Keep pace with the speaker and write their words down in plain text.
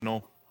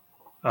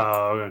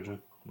Oh, gotcha.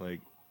 Like,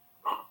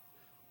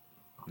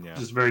 yeah,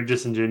 Just very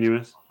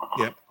disingenuous.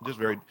 yeah, just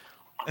very.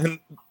 And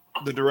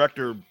the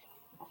director,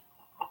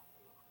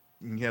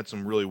 he had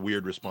some really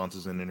weird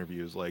responses in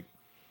interviews. Like,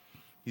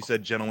 he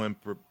said, "Gentlemen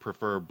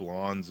prefer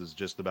blondes" is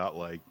just about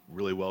like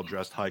really well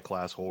dressed, high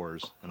class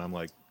whores, and I'm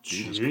like,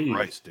 Jesus Jeez.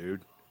 Christ,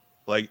 dude.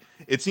 Like,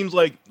 it seems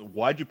like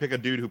why'd you pick a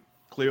dude who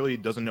clearly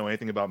doesn't know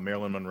anything about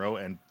Marilyn Monroe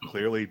and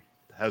clearly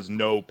has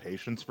no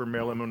patience for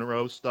Marilyn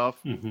Monroe stuff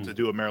to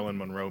do a Marilyn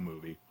Monroe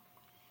movie?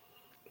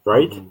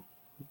 Right?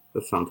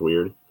 That sounds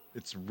weird.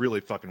 It's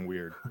really fucking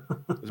weird,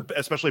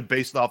 especially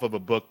based off of a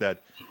book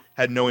that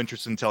had no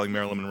interest in telling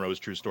Marilyn Monroe's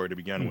true story to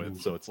begin with.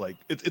 So it's like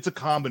it's a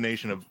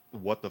combination of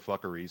what the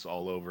fuckeries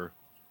all over.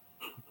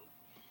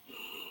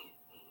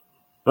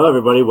 Hello,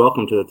 everybody.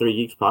 Welcome to the Three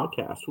Geeks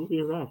Podcast. We'll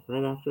be back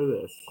right after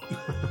this.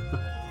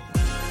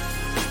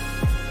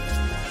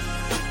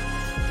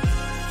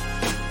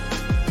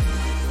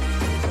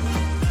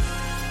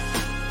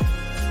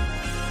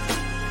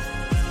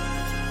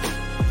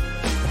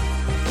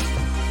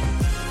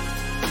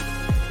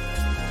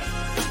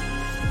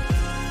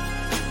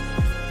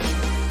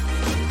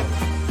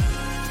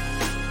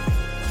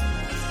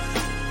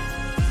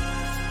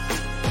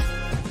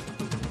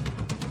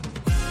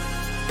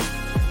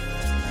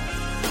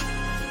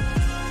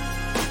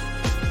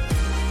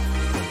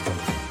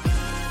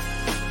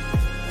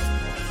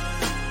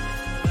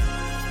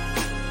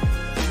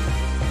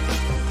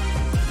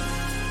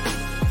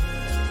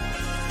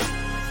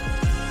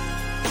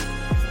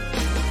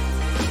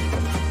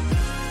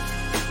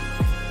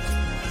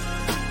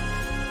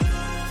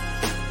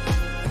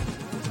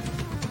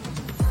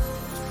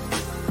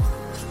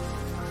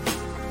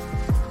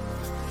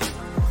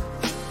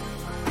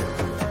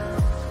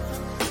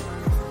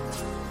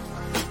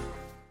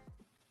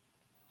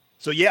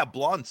 So yeah,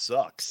 blonde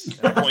sucks.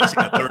 And pointing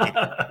at 30.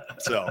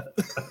 So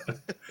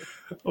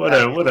what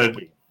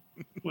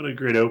a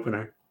great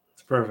opener.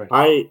 It's perfect.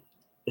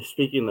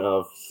 Speaking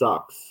of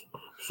sucks,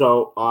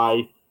 so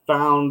I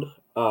found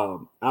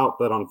out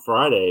that on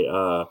Friday,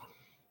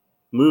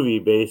 movie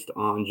based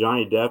on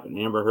Johnny Depp and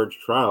Amber Heard's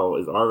trial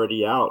is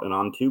already out and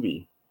on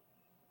Tubi.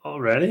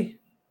 Already?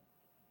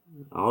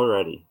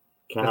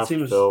 Cast,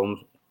 filmed,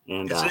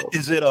 and out.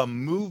 Is it a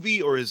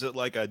movie or is it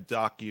like a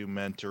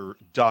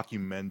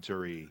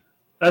documentary?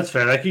 That's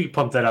fair. I can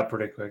pump that up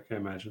pretty quick, I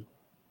imagine.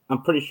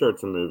 I'm pretty sure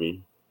it's a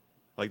movie.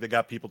 Like they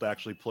got people to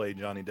actually play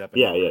Johnny Depp.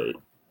 Yeah.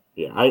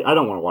 I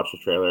don't want to watch the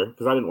trailer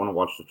because I didn't want to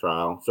watch the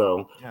trial.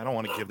 So yeah, I don't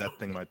want to give that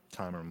thing my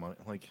time or money.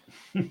 Like,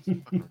 it's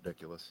fucking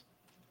ridiculous.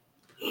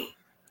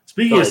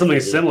 Speaking of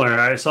something similar,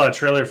 I saw a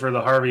trailer for the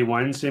Harvey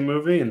Weinstein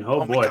movie, and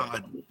oh boy,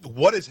 God.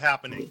 What is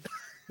happening?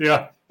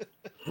 Yeah.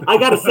 I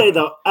gotta say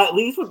though, at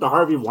least with the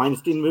Harvey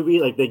Weinstein movie,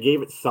 like they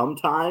gave it some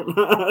time.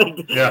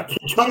 Yeah.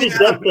 Johnny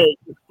Depp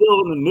is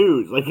still in the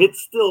news. Like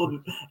it's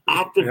still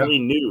actively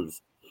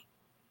news.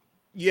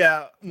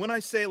 Yeah, when I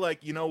say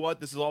like, you know what,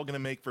 this is all going to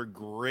make for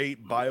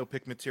great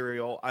biopic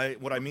material,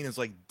 what I mean is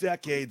like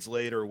decades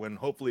later when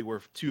hopefully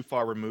we're too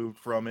far removed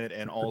from it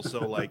and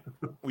also like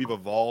we've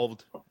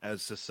evolved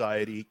as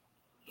society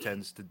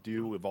tends to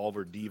do, evolve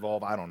or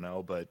devolve, I don't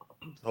know, but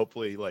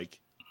hopefully like,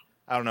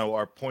 I don't know,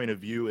 our point of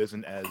view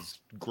isn't as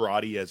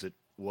grotty as it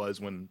was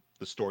when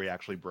the story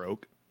actually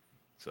broke.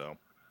 So,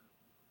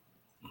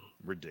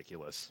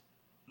 ridiculous.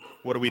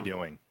 What are we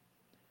doing?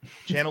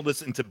 Channel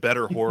this into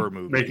better horror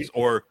movies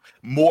or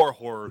more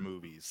horror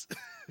movies.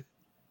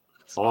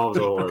 All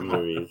the horror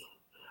movies.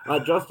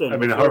 Justin. I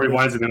mean, Harvey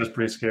Weinstein was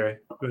pretty scary.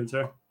 Go ahead,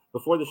 sir.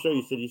 Before the show,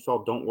 you said you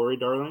saw Don't Worry,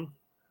 Darling?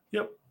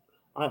 Yep.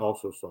 I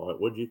also saw it.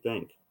 What did you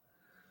think?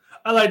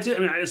 I liked it.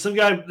 I mean, some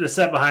guy that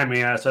sat behind me,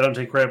 so I don't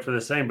take credit for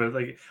the same, but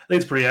like I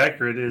think it's pretty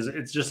accurate.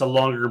 It's just a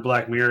longer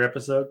Black Mirror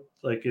episode.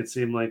 Like it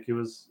seemed like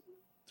it's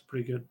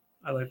pretty good.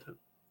 I liked it.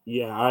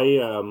 Yeah,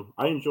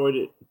 I enjoyed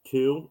it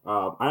too.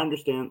 I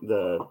understand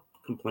the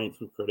complaints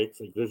from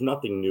critics. Like, there's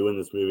nothing new in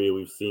this movie.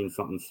 We've seen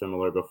something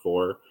similar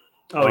before.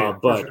 Oh yeah,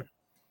 but sure.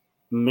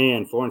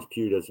 Man, Florence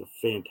Pugh does a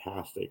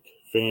fantastic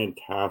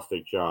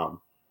job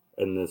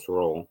in this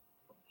role.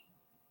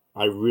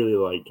 I really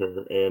liked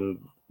her, and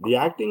the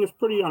acting is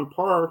pretty on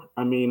par.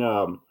 I mean,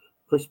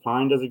 Chris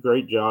Pine does a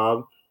great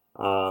job.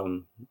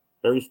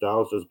 Harry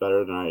Styles does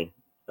better than I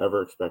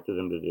ever expected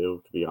him to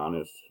do, to be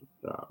honest.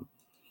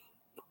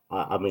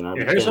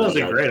 Harry Styles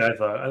did great. I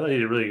thought he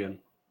did really good.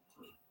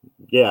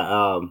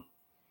 Yeah,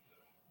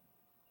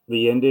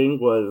 the ending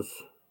was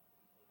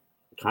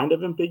kind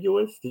of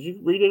ambiguous. Did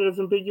you read it as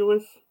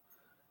ambiguous?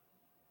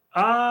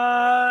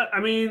 I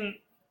mean,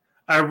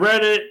 I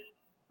read it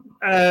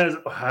as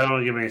I don't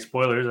want to give any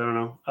spoilers. I don't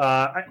know.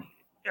 I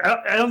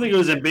don't think it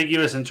was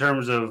ambiguous in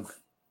terms of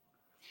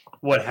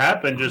what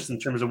happened, just in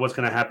terms of what's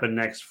going to happen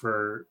next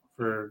for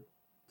the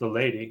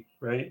lady,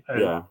 right?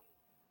 Yeah.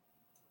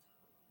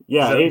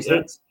 Yes.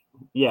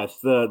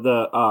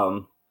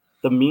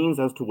 The means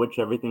as to which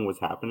everything was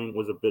happening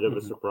was a bit of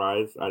a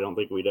surprise. I don't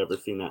think we'd ever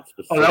seen that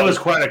specific. Oh, that was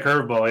quite a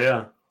curveball,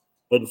 yeah.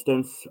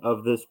 Instance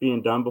of this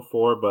being done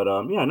before, but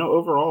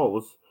overall it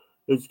was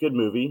a good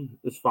movie.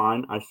 It's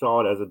fine. I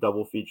saw it as a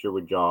double feature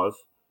with Jaws.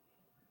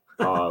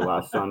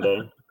 last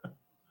Sunday.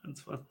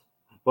 That's fun.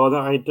 Well,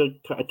 no, I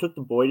took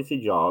the boy to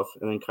see Jaws,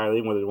 and then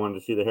Kylie wanted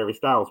to see the Harry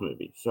Styles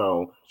movie.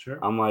 So Sure.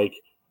 I'm like,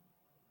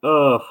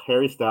 ugh,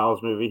 Harry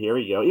Styles movie. Here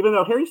we go. Even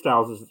though Harry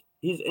Styles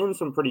he's in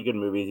some pretty good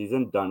movies. He's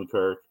in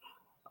Dunkirk.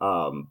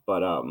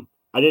 But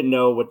I didn't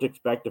know what to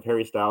expect of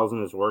Harry Styles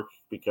and his work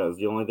because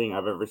the only thing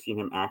I've ever seen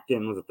him act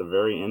in was at the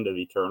very end of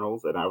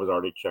Eternals, and I was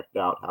already checked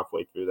out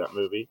halfway through that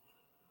movie.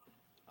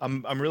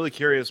 I'm really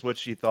curious what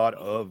she thought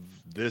of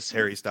this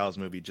Harry Styles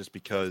movie, just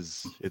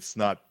because it's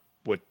not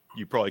what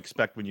you probably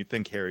expect when you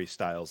think Harry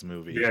Styles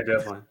movie. Yeah,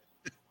 definitely.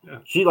 Yeah.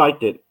 She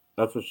liked it.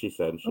 That's what she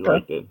said. She Okay.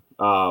 liked it.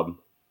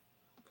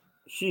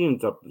 She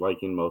ends up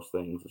liking most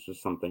things. It's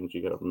just some things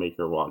you got to make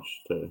her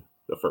watch to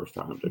the first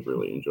time to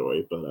really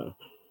enjoy. But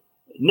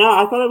no,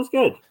 I thought it was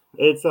good.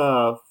 It's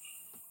 3.5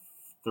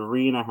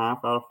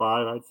 out of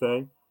 5, I'd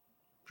say.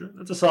 Sure.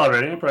 That's a solid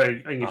rating.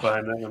 I can get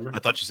behind that number. I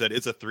thought you said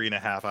it's a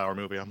 3.5 hour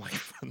movie. I'm like,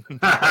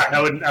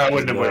 I wouldn't have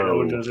waited. I No.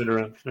 wouldn't have sit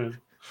around. Yeah.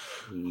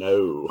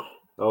 No.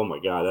 Oh my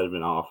god, that'd have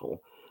been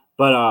awful.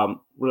 But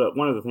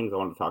one of the things I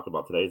wanted to talk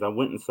about today is I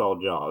went and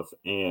saw Jaws,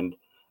 and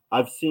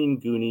I've seen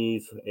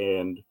Goonies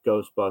and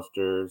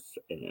Ghostbusters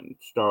and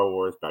Star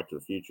Wars, Back to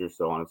the Future,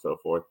 so on and so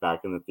forth,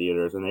 back in the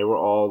theaters, and they were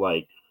all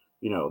like,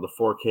 the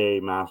 4K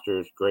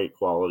masters, great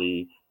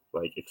quality,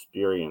 like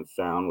experience.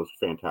 Sound was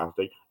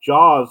fantastic.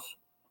 Jaws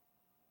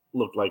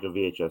looked like a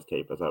VHS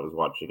tape as I was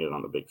watching it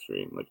on the big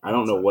screen. Like I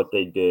don't know what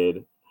they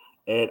did,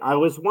 and I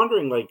was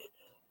wondering, like,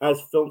 as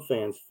film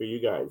fans, for you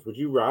guys, would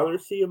you rather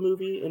see a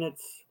movie in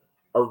its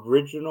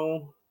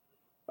original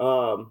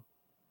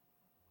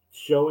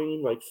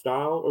showing, like,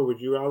 style, or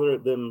would you rather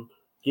them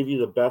give you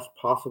the best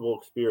possible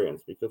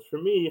experience? Because for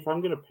me, if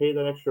I'm going to pay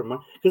that extra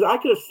money, because I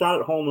could have sat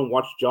at home and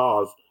watched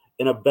Jaws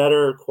in a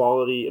better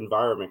quality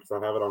environment because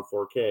I have it on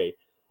 4K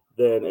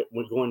than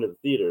when going to the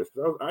theaters.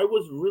 Because I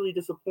was really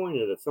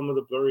disappointed at some of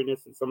the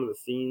blurriness and some of the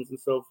scenes and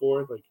so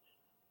forth. Like,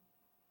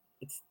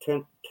 it's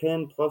 $10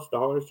 plus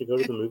to go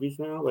to the movies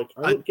now. Like,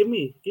 give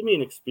me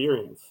an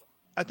experience.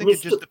 I think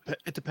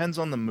it depends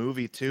on the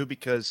movie too,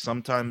 because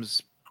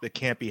sometimes it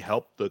can't be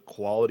helped, the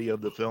quality of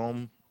the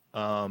film,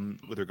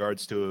 with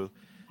regards to,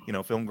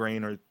 film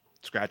grain or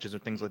scratches or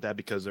things like that,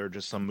 because there are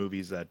just some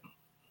movies that,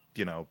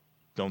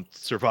 don't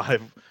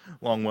survive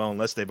long well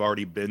unless they've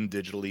already been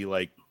digitally,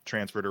 like,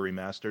 transferred or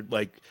remastered.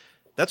 Like,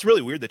 that's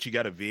really weird that you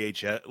got a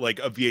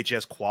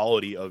VHS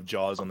quality of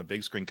Jaws on the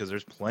big screen, because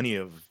there's plenty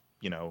of,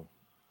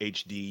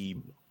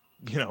 HD,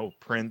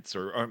 prints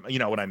or you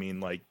know what I mean?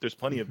 Like, there's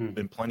plenty of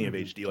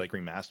HD, like,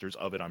 remasters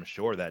of it, I'm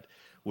sure, that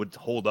would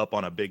hold up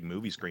on a big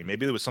movie screen.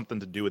 Maybe there was something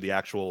to do with the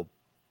actual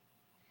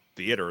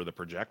theater or the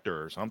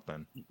projector or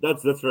something.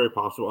 That's very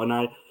possible.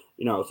 And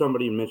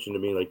somebody mentioned to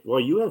me, like, well,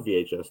 you have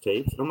VHS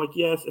tapes. And I'm like,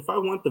 yes, if I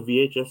want the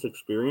VHS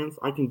experience,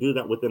 I can do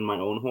that within my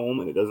own home,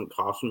 and it doesn't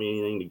cost me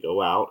anything to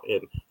go out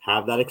and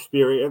have that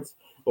experience.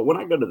 But when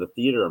I go to the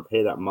theater and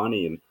pay that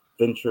money and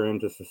venture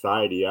into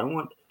society, I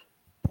want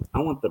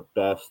the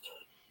best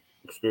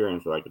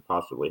experience that I could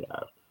possibly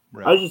have.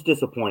 Right. I was just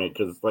disappointed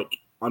because, like,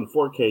 on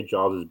 4K,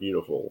 Jaws is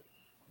beautiful.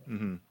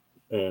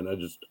 Mm-hmm.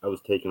 And I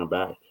was taken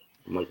aback.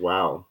 I'm like,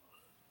 wow.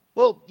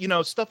 Well,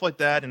 stuff like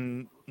that.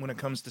 And when it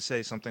comes to,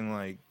 say, something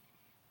like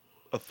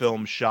a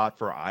film shot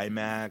for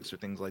IMAX or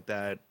things like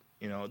that,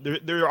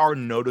 there are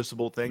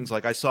noticeable things.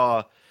 Like, I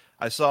saw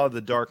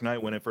The Dark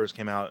Knight when it first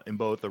came out in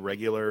both the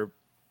regular,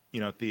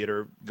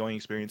 theater going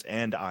experience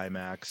and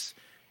IMAX.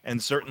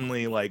 And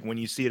certainly, like, when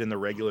you see it in the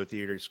regular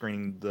theater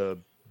screening, the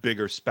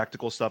bigger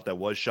spectacle stuff that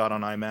was shot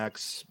on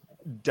IMAX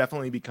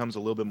definitely becomes a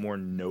little bit more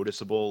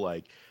noticeable.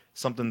 Like,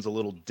 something's a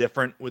little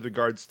different with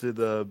regards to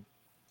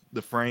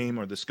the frame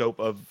or the scope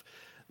of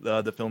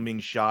the film being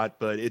shot,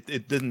 but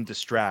it didn't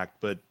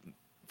distract. But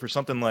for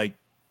something like,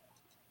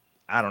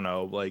 I don't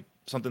know, like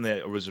something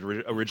that was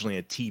originally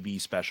a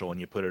TV special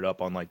and you put it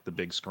up on, like, the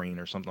big screen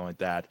or something like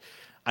that,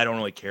 I don't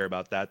really care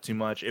about that too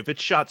much. If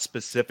it's shot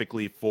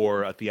specifically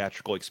for a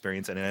theatrical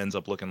experience and it ends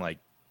up looking like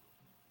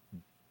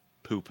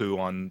poo-poo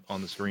on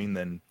the screen,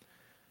 then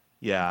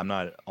yeah, I'm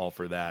not all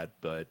for that.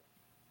 But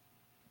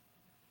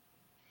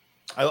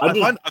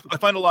I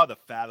find a lot of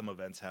the Fathom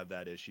events have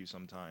that issue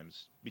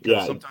sometimes.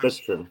 Because that's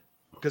true.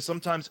 Because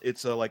sometimes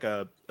it's like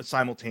a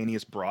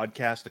simultaneous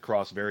broadcast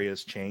across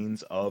various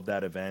chains of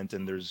that event,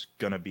 and there's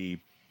gonna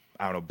be,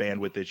 I don't know,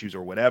 bandwidth issues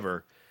or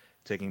whatever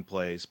taking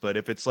place. But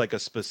if it's like a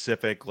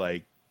specific,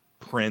 like,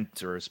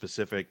 print or a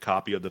specific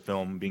copy of the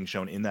film being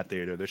shown in that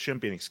theater, there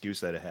shouldn't be an excuse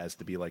that it has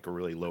to be like a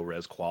really low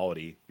res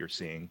quality you're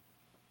seeing.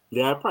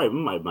 Yeah, probably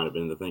might have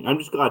been the thing. I'm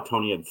just glad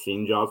Tony had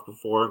seen Jaws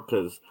before,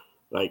 because,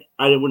 like,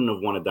 I wouldn't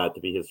have wanted that to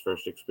be his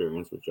first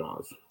experience with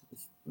Jaws.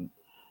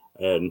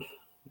 And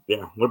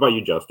yeah, what about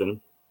you,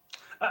 Justin?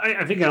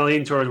 I think I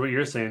lean towards what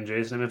you're saying,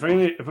 Jason. If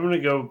I'm gonna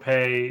go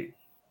pay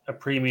a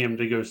premium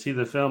to go see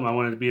the film, I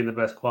want it to be in the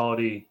best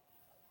quality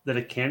that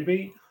it can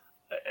be,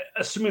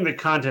 assuming the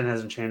content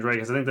hasn't changed, right?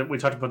 Because I think that we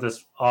talked about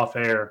this off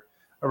air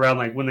around,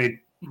 like, when they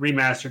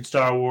remastered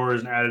Star Wars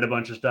and added a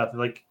bunch of stuff.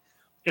 Like,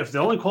 if the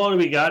only quality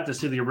we got to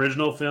see the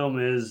original film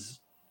is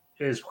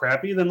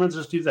crappy, then let's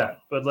just do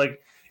that. But,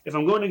 like, if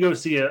I'm going to go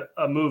see a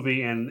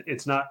movie and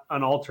it's not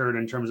unaltered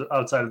in terms of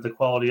outside of the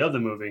quality of the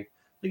movie,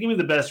 then give me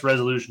the best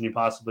resolution you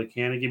possibly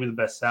can, and give me the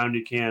best sound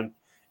you can,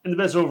 and the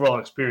best overall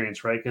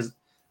experience, right? Because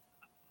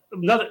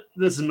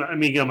this is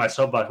me getting on my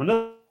soapbox,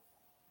 but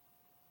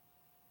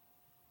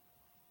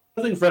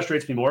nothing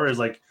frustrates me more is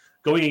like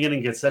going again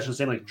and get sessions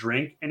saying like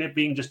drink and it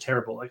being just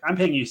terrible. Like I'm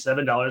paying you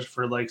 $7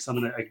 for like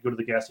something that I could go to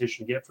the gas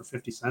station and get for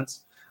 50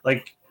 cents.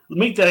 Like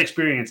make that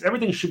experience.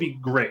 Everything should be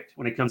great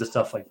when it comes to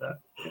stuff like that,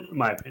 in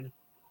my opinion.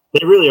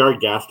 They really are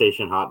gas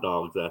station hot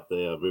dogs at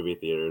the movie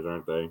theaters,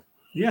 aren't they?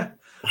 Yeah.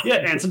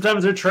 And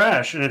sometimes they're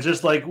trash, and it's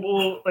just like,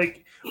 well,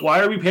 like,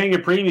 why are we paying a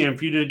premium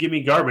for you to give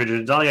me garbage?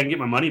 It's not like I can get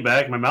my money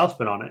back. My mouth's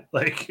been on it.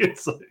 Like,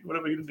 it's like, what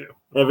am I gonna do?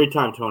 Every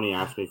time Tony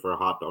asks me for a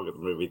hot dog at the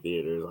movie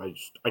theaters,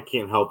 I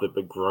can't help it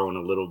but groan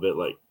a little bit.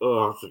 Like,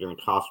 oh, this is gonna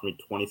cost me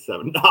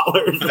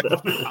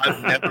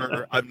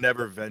 $27. I've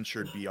never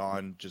ventured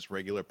beyond just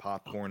regular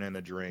popcorn and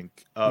a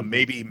drink.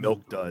 Maybe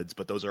Milk Duds,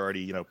 but those are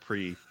already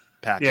pre.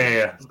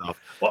 Yeah. Stuff.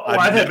 Well,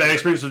 I've had bad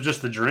experience with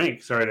just the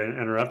drink. Sorry to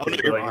interrupt.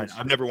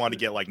 I've never wanted to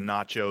get like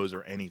nachos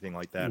or anything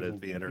like that at the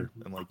theater.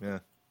 I'm like,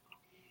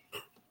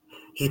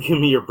 just give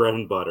me your bread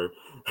and butter.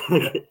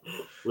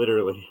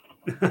 Literally.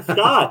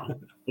 Scott,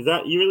 is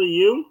that really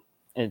you?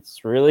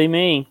 It's really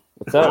me.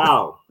 What's up?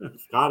 Wow.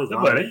 Scott is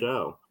on the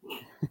show.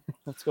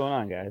 What's going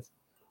on, guys?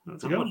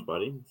 Not much,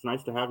 buddy. It's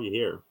nice to have you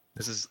here.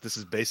 This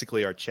is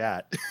basically our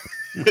chat.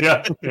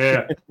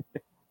 Yeah.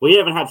 We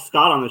haven't had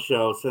Scott on the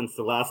show since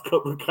the last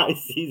Cobra Kai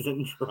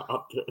season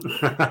dropped.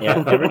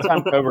 Yeah, every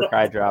time Cobra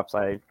Kai drops,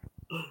 I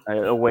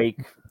awake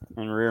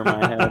and rear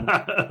my head.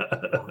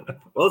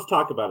 Well, let's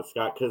talk about it,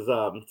 Scott, because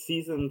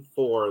season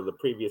 4, the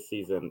previous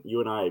season,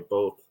 you and I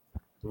both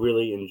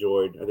really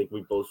enjoyed. I think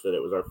we both said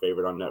it was our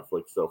favorite on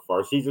Netflix so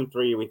far. Season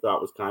 3 we thought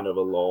was kind of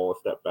a lull, a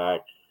step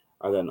back,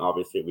 and then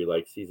obviously we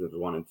like seasons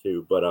 1 and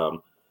 2. But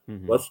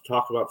let's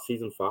talk about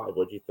season 5.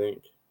 What do you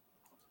think?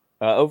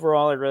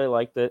 Overall, I really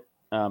liked it.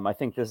 I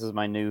think this is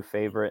my new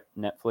favorite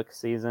Netflix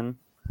season.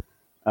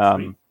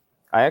 I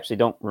actually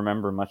don't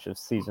remember much of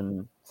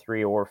season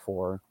 3 or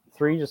 4.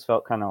 3 just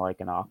felt kind of like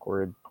an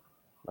awkward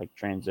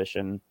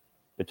transition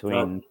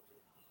between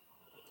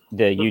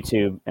the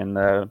YouTube and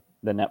the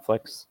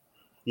Netflix.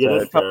 Yeah, so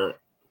that's fair.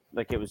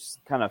 Like it was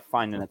kind of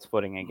finding its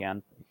footing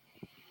again.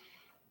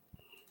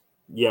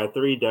 Yeah,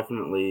 3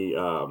 definitely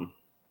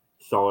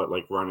saw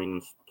it running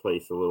in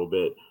place a little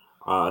bit.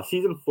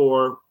 Season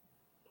 4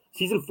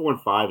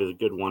 and 5 is a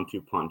good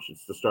 1-2 punch.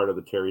 It's the start of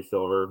the Terry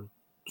Silver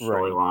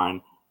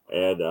storyline.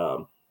 Right.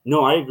 And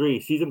no, I agree.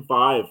 Season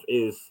 5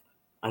 is,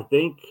 I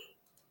think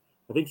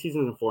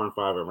seasons 4 and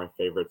 5 are my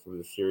favorites of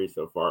the series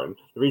so far. And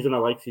the reason I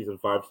like season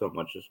 5 so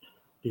much is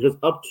because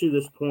up to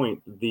this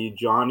point, the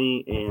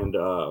Johnny and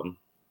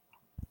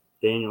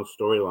Daniel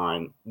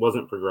storyline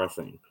wasn't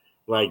progressing.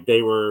 Like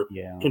they were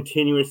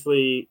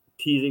continuously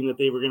teasing that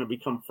they were going to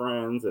become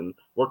friends and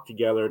work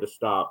together to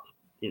stop,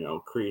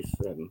 Kreese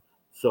and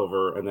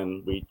Silver, and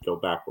then we go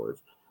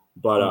backwards.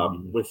 But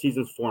with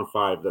seasons 4 and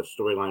 5, that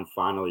storyline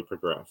finally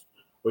progressed.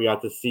 We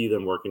got to see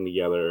them working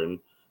together and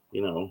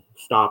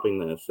stopping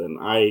this. And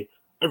I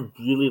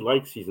really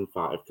like season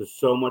 5 because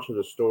so much of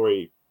the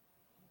story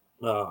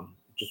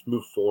just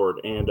moved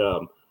forward. And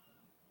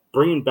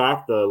bringing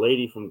back the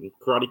lady from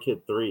Karate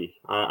Kid 3,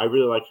 I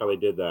really like how they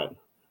did that.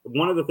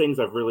 One of the things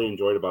I've really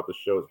enjoyed about the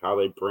show is how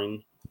they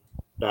bring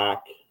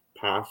back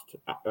past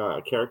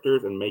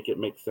characters and make it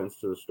make sense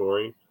to the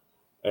story.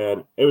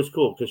 And it was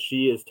cool because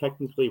she is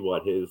technically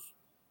his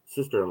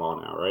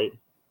sister-in-law now, right?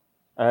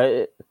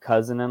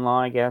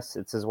 Cousin-in-law, I guess.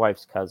 It's his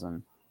wife's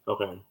cousin.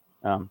 Okay.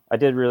 I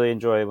did really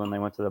enjoy when they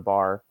went to the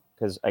bar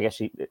because I guess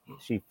she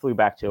flew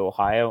back to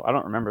Ohio. I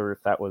don't remember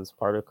if that was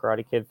part of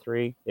Karate Kid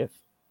 3, if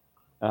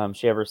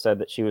she ever said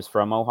that she was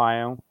from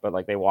Ohio,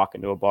 but they walk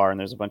into a bar and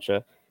there's a bunch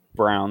of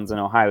Browns and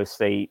Ohio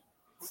State,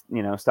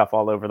 stuff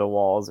all over the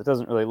walls. It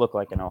doesn't really look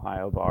like an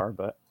Ohio bar,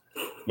 but,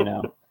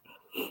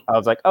 I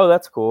was like, oh,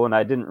 that's cool. And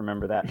I didn't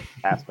remember that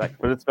aspect,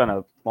 but it's been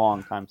a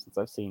long time since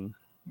I've seen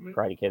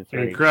Karate Kid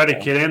 3. And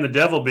Karate Kid and the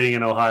Devil being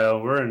in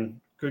Ohio, we're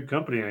in good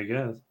company, I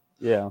guess.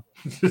 Yeah.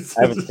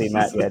 I haven't seen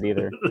that yet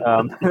either.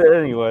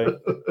 Anyway,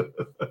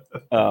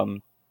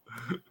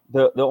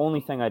 the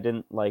only thing I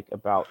didn't like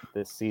about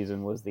this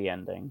season was the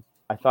ending.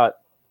 I thought,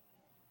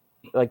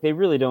 they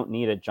really don't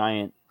need a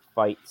giant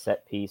fight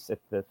set piece at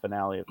the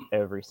finale of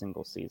every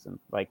single season.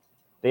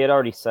 They had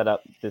already set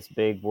up this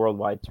big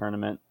worldwide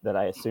tournament that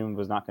I assumed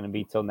was not going to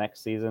be till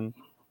next season.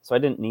 So I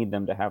didn't need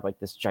them to have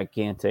this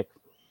gigantic,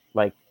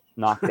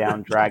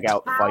 knockdown, drag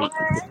out fight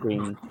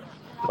between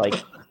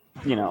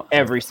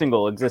every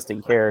single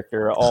existing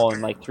character all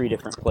in 3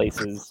 different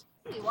places.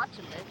 This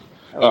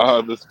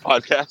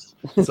podcast.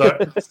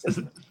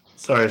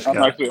 Sorry, Scott.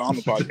 I'm actually on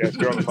the podcast.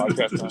 You're on the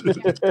podcast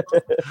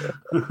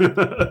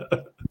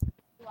now.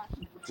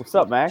 What's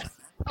up, Max?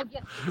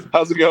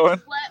 How's it going?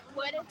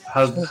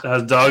 How's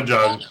Dog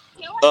Jog?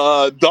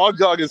 Dog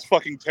Jog is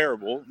fucking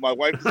terrible. My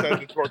wife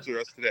decided to torture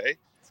us today,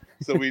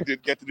 so we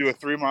did get to do a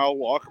 3-mile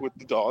walk with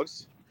the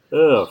dogs.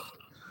 Ugh.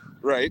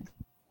 Right.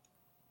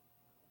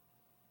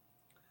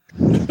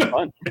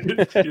 fun.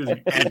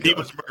 And he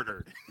was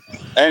murdered.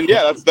 And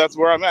yeah, that's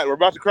where I'm at. We're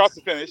about to cross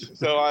the finish,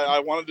 so I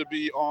wanted to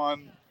be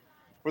on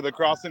for the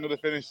crossing of the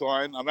finish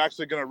line. I'm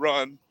actually going to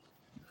run,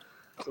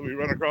 so we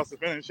run across the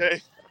finish.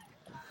 Hey,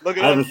 look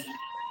at us.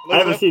 I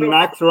haven't seen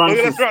Max run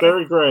since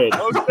third grade.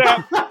 Oh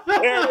snap!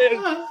 There it is.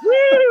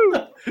 Woo!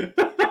 We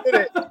did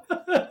it.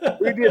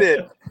 We did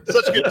it.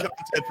 Such good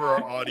content for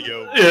our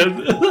audio.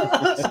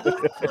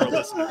 For our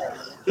listeners.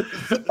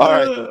 All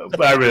right.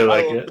 But I really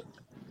like it.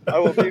 I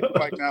will leave the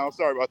mic now.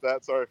 Sorry about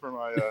that. Sorry for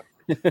my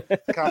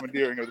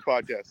commandeering of the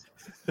podcast.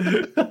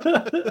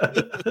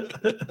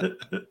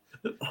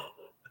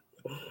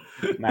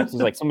 Max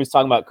was like, somebody's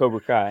talking about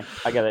Cobra Kai.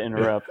 I got to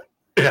interrupt.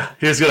 Yeah,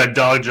 he's gonna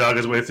dog jog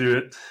his way through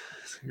it.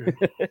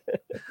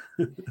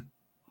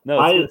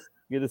 No, it's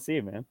good to see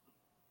you, man.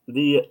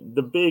 The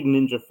big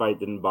ninja fight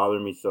didn't bother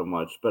me so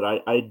much, but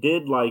I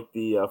did like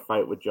the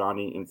fight with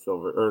Johnny and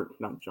Silver, or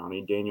not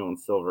Johnny, Daniel and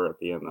Silver at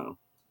the end though.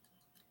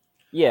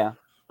 Yeah,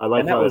 I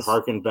like how they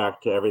harkened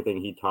back to everything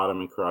he taught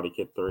him in Karate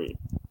Kid 3.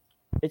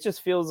 it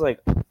just feels like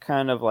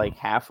kind of like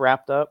half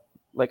wrapped up.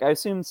 Like I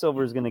assume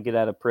Silver's gonna get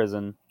out of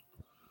prison,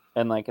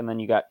 and then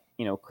you got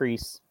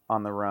Kreese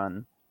on the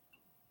run.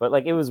 But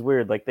like it was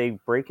weird. Like they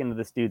break into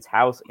this dude's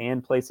house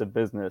and place of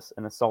business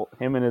and assault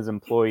him and his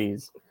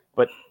employees.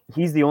 But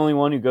he's the only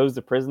one who goes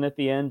to prison at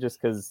the end just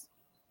because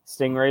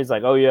Stingray's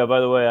like, oh yeah, by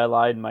the way, I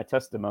lied in my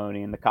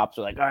testimony. And the cops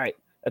are like, all right,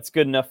 that's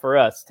good enough for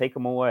us. Take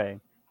him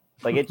away.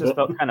 Like it just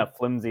felt kind of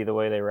flimsy the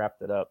way they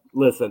wrapped it up.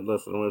 Listen.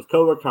 When it's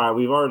Cobra Kai,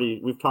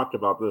 we've talked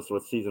about this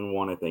with season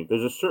 1. I think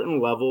there's a certain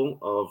level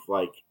of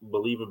like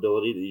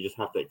believability that you just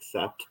have to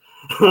accept.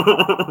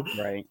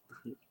 Right.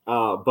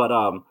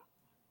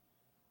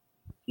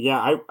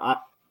 Yeah, I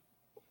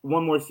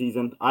one more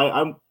season.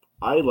 I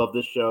love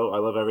this show. I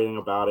love everything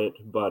about it.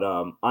 But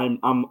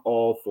I'm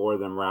all for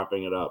them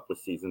wrapping it up with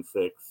season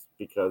 6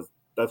 because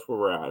that's where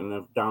we're at. And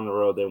if down the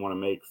road they want to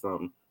make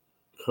some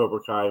Cobra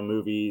Kai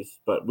movies,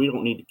 but we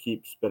don't need to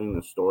keep spinning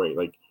the story.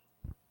 Like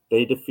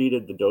they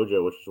defeated the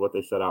dojo, which is what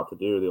they set out to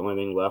do. The only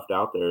thing left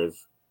out there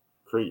is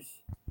Kreese.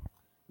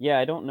 Yeah,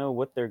 I don't know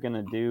what they're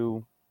gonna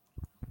do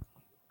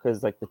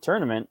because like the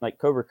tournament, like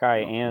Cobra Kai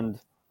and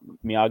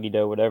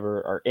Miyagi-Do,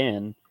 whatever, are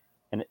in,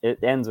 and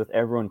it ends with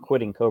everyone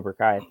quitting Cobra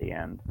Kai at the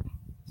end.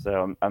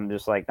 So I'm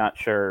just like not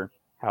sure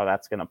how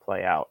that's gonna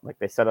play out. Like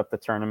they set up the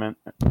tournament,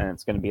 and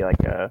it's gonna be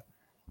like a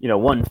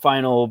one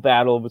final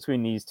battle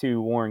between these two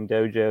warring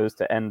dojos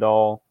to end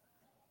all,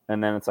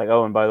 and then it's like,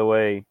 oh, and by the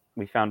way,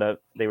 we found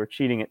out they were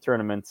cheating at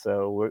tournaments,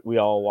 so we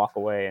all walk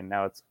away, and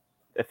now it's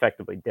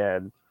effectively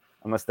dead,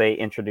 unless they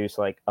introduce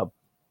like a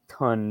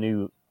ton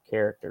new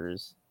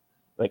characters.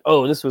 Like,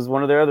 oh, this was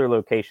one of their other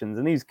locations,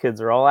 and these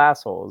kids are all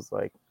assholes.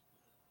 Like,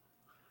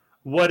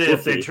 what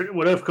if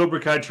what if Cobra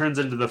Kai turns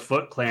into the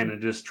Foot Clan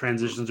and just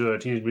transitions to a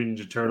Teenage Mutant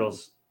Ninja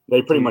Turtles? They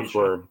pretty much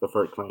were the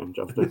Foot Clan,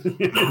 Justin.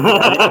 They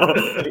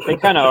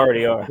kind of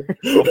already are.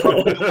 Just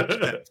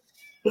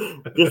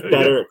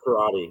better at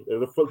karate. They're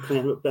the Foot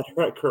Clan, but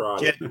better at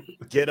karate.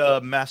 Get a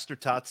Master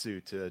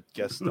Tatsu to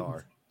guest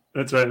star.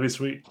 That's right. It'd be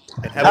sweet.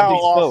 And How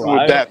awesome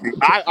would that be?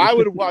 I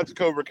would watch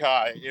Cobra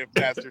Kai if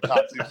Master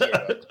Tatsu showed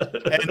up.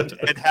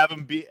 And have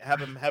him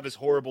have his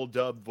horrible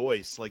dub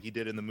voice like he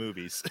did in the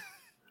movies.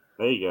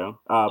 There you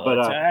go.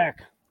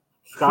 Attack.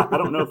 Scott, I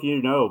don't know if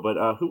you know,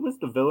 but who was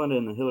the villain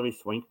in the Hilary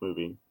Swank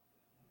movie?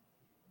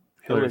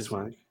 Hilary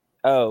Swank.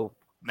 Oh,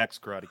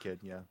 Next Karate Kid,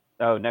 yeah.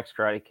 Oh, Next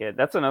Karate Kid.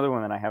 That's another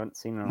one that I haven't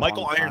seen in a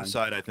Michael long time.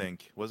 Ironside, I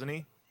think, wasn't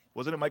he?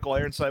 Wasn't it Michael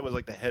Ironside was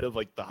like the head of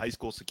like the high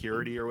school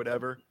security or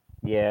whatever?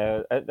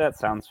 Yeah, that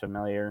sounds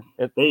familiar.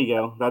 There you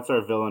go. That's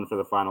our villain for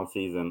the final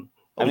season.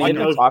 I mean, they've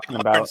been talking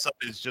about Ironside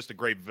is just a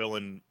great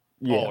villain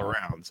all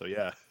around. So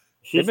yeah,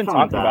 She's they've been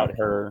coming talking back. about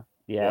her.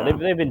 Yeah, Yeah.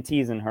 they've been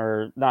teasing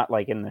her, not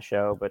like in the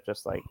show, but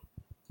just like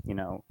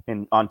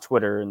on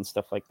Twitter and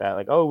stuff like that.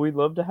 Like, oh, we'd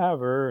love to have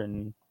her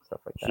and stuff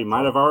like that. She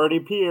might have already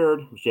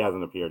appeared. She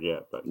hasn't appeared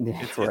yet, but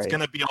it's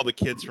gonna be all the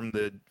kids from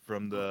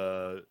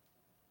the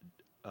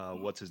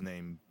what's his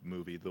name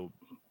movie.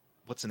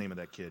 What's the name of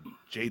that kid?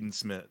 Jaden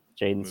Smith.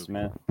 Jaden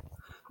Smith.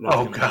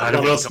 Oh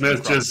God, Will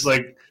Smith just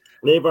like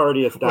they've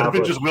already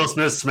established. Just Will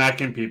Smith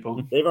smacking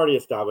people. They've already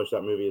established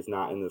that movie is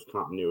not in this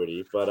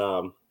continuity. But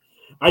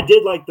I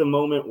did like the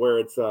moment where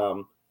it's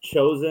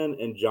Chosen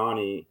and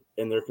Johnny,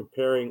 and they're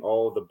comparing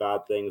all of the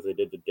bad things they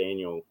did to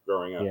Daniel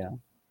growing up. Yeah.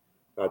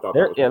 I thought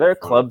Their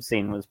club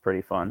scene was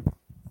pretty fun.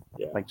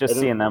 Yeah. Like just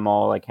seeing them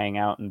all like hang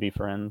out and be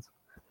friends.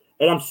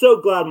 And I'm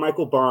so glad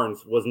Michael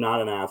Barnes was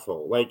not an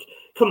asshole. Like,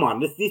 come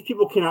on, these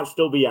people cannot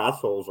still be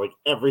assholes. Like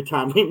every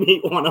time we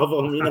meet one of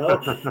them,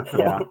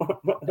 Yeah,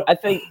 I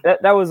think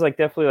that was like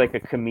definitely like a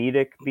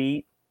comedic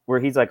beat where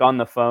he's like on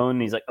the phone.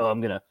 And he's like, "Oh,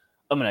 I'm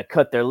gonna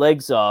cut their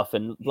legs off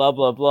and blah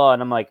blah blah."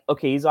 And I'm like,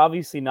 okay, he's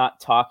obviously not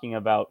talking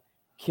about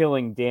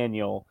killing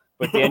Daniel,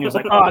 but Daniel's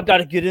like, "Oh, I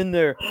gotta get in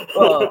there.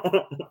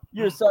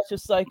 You're such a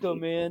psycho,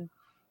 man."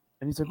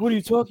 And he's like, "What are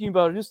you talking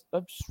about? I'm just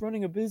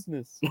running a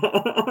business. I'm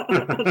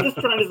just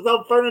trying to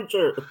sell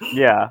furniture."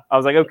 Yeah, I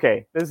was like,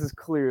 okay, this is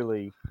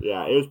clearly.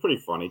 Yeah, it was pretty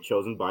funny.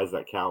 Chosen buys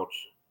that couch.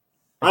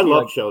 I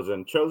love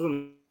Chosen.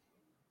 Chosen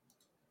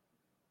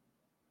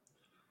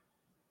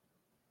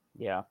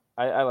Yeah,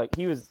 I like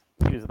he was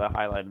the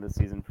highlight of the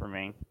season for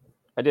me.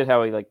 I did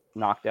how he like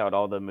knocked out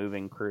all the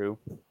moving crew.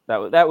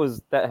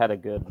 That had a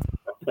good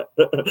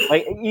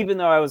like, even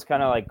though I was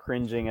kind of like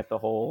cringing at the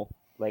whole,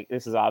 like,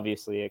 this is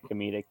obviously a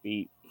comedic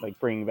beat, like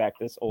bringing back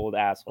this old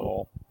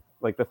asshole,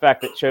 like the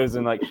fact that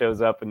Chosen like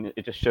shows up and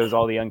it just shows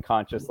all the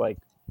unconscious like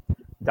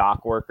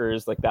dock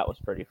workers, like that was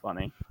pretty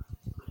funny.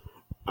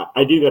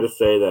 I do got to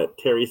say that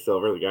Terry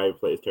Silver, the guy who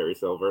plays Terry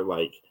Silver,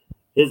 like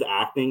his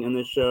acting in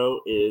this show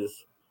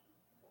is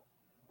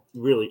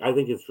really, I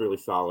think it's really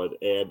solid,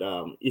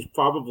 and he's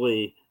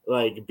probably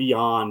like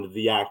beyond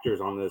the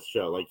actors on this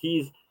show. Like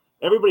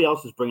everybody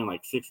else is bringing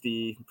like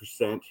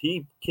 60%.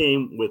 He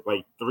came with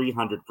like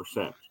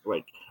 300%.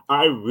 Like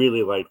I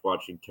really liked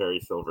watching Terry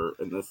Silver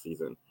in this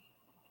season.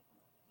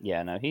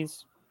 Yeah, no,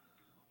 he's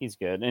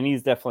good, and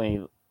he's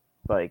definitely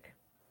like,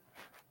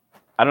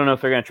 I don't know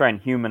if they're gonna try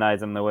and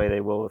humanize him the way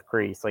they will with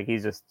Kreese. Like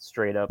he's just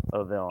straight up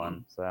a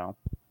villain. So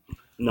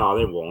no,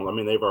 they won't. I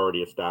mean, they've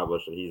already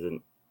established that he's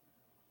an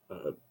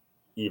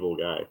evil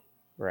guy.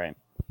 Right.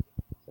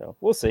 So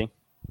we'll see.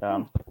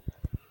 Max,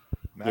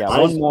 yeah,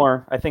 one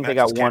more. I think they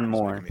got one camera's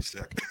more. making me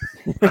sick.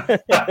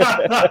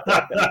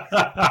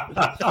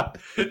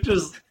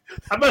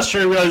 I'm not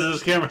sure I realize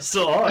this camera's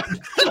still on.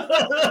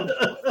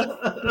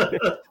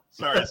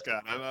 Sorry,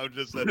 Scott. I'm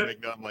just sitting there.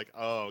 I'm like,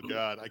 oh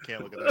god, I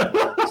can't look at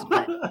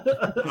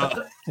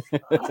that.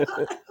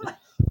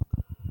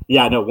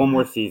 Yeah, no, one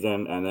more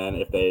season, and then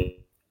if they,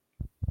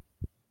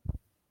 I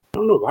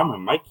don't know why my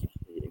mic keeps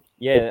muting.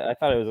 Yeah, I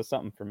thought it was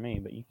something for me,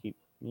 but you keep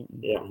muting.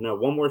 Yeah, no,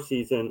 one more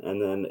season,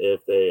 and then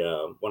if they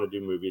want to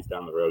do movies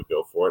down the road,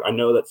 go for it. I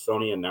know that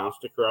Sony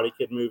announced a Karate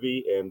Kid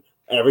movie, and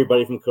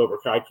everybody from Cobra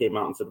Kai came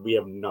out and said we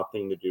have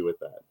nothing to do with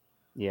that.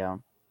 Yeah.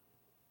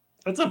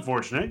 That's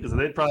unfortunate because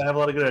they'd probably have a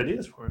lot of good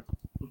ideas for it.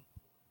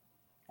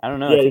 I don't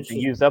know. Yeah, I think they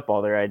used up all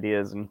their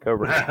ideas in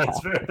Cobra Kai.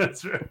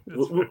 That's fair.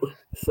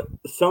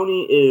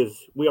 Sony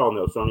is, we all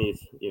know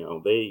Sony's,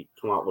 they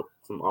come out with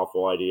some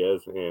awful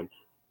ideas, and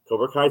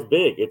Cobra Kai's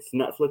big. It's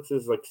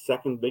Netflix's like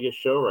second biggest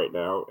show right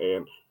now,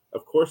 and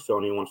of course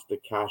Sony wants to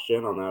cash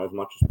in on that as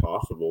much as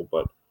possible,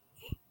 but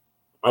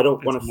I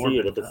don't want to see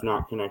it if it's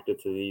not connected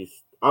to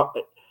these.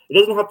 It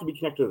doesn't have to be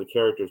connected to the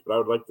characters, but I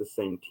would like the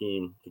same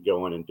team to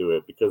go in and do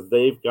it because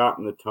they've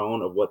gotten the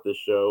tone of what this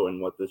show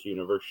and what this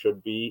universe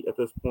should be at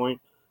this point,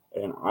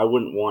 and I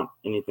wouldn't want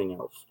anything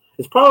else.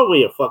 It's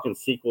probably a fucking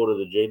sequel to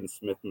the Jaden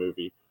Smith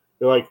movie.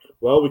 They're like,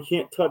 well, we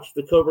can't touch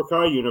the Cobra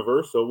Kai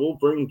universe, so we'll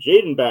bring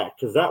Jaden back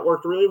because that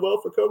worked really well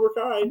for Cobra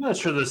Kai. I'm not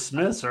sure the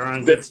Smiths are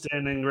on good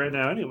standing right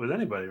now with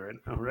anybody right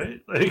now,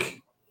 right?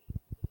 Like,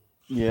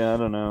 yeah, I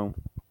don't know.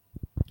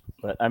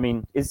 But I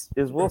mean, is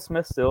Will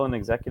Smith still an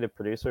executive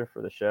producer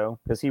for the show?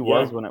 Because he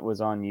was when it was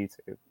on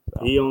YouTube.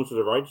 So. He owns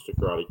the rights to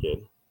Karate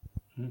Kid,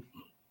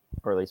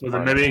 or at least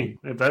maybe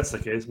if that's the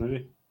case,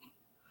 maybe.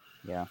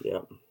 Yeah. Yeah.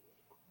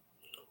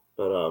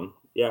 But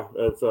yeah,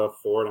 it's a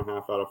 4.5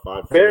 out of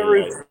 5.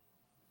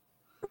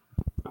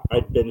 I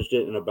binged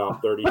it in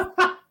about 30.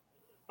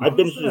 I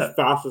binged it as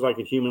fast as I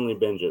could humanly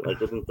binge it. Like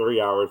within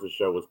 3 hours, the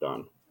show was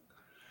done.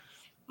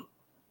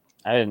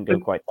 I didn't go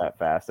quite that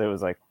fast. It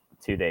was like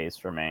 2 days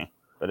for me.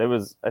 But it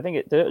was, I think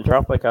it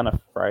dropped like on a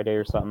Friday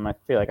or something. I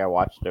feel like I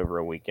watched it over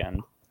a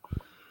weekend.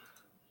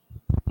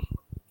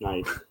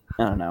 Nice.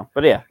 I don't know.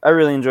 But yeah, I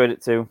really enjoyed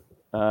it too.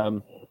 I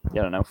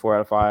don't know, 4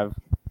 out of 5.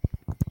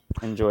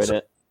 Enjoyed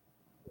it.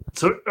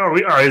 So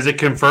is it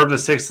confirmed the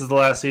 6th is the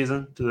last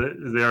season?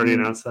 Did they already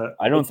announce that?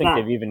 I don't think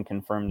they've even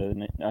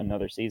confirmed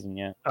another season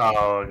yet.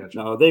 Oh, I gotcha.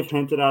 No, they've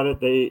hinted at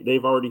it.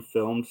 They've already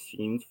filmed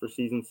scenes for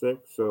season 6.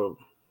 So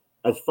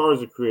as far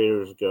as the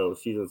creators go,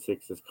 season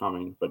 6 is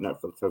coming, but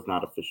Netflix has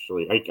not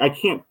officially. I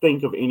can't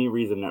think of any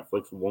reason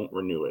Netflix won't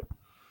renew it.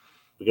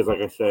 Because like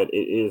I said,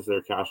 it is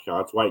their cash cow.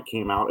 That's why it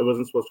came out. It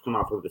wasn't supposed to come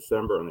out till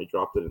December, and they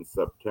dropped it in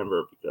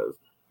September because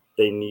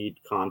they need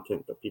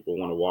content that people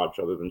want to watch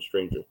other than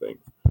Stranger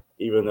Things.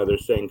 Even though they're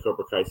saying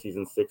Cobra Kai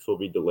season 6 will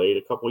be delayed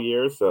a couple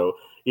years. So,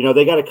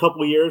 they got a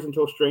couple years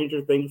until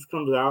Stranger Things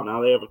comes out.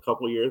 Now they have a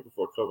couple years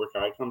before Cobra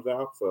Kai comes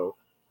out. So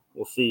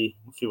we'll see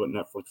what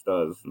Netflix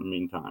does in the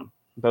meantime.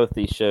 Both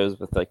these shows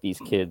with like these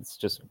kids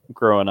just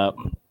growing up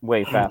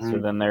way faster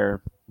than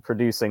they're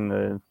producing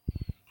the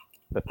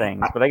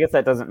things. But I guess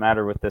that doesn't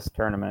matter with this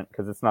tournament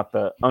because it's not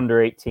the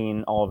under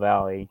 18 All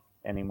Valley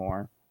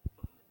anymore.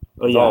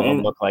 All of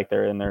them look like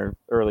they're in their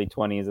early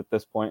 20s at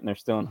this point, and they're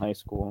still in high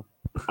school.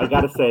 I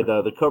gotta say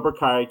though, the Cobra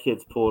Kai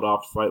kids pulled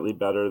off slightly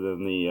better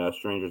than the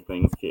Stranger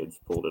Things kids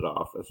pulled it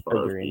off as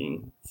far as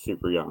being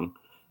super young.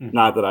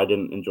 Not that I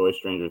didn't enjoy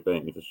Stranger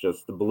Things; it's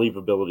just the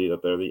believability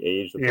that they're the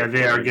age. That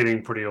they are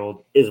getting pretty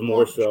old. Is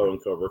more so in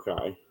Cobra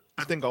Kai.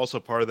 I think also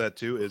part of that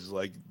too is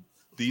like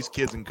these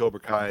kids in Cobra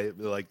Kai,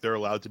 like they're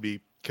allowed to be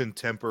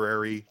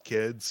contemporary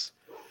kids,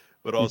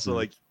 but also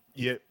like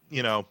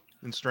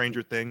in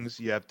Stranger Things,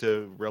 you have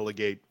to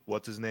relegate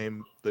what's his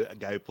name, the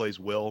guy who plays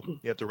Will.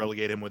 You have to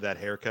relegate him with that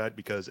haircut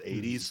because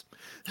 80s.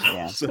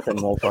 Yeah, so,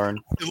 Wolfhard.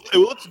 It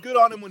looks good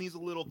on him when he's a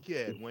little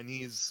kid. When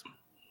he's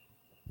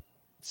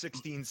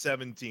 16,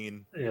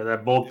 17. Yeah,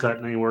 that bowl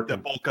cut ain't working.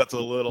 That bowl cut's a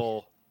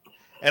little.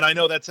 And I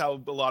know that's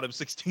how a lot of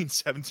 16,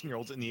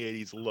 17-year-olds in the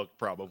 80s looked,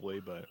 probably,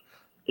 but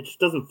It just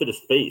doesn't fit his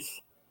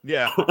face.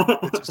 yeah,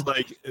 it's just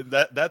like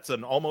that's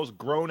an almost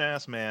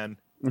grown-ass man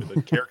with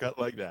a haircut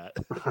like that.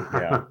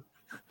 Yeah.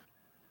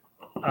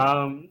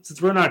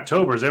 Since we're in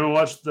October, has anyone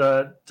watched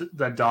the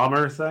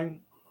Dahmer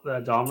thing? The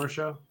Dahmer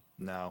show?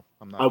 No,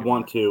 I'm not. I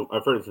want to.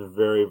 I've heard it's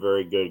very,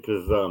 very good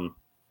because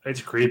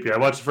It's creepy. I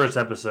watched the first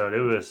episode.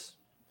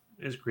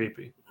 It's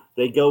creepy.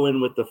 they go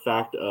in with the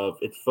fact of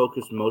it's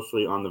focused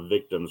mostly on the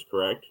victims,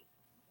 correct?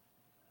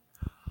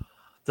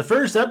 The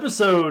first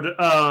episode,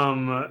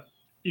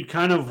 you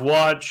kind of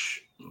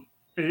watch.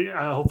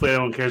 Hopefully,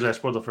 everyone cares. I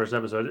spoiled the first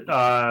episode.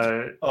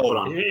 Hold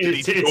on.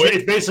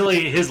 It's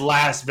basically his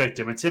last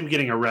victim. It's him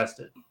getting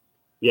arrested.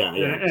 Yeah,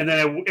 yeah. And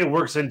then it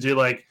works into,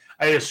 like,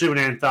 I assume, an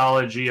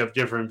anthology of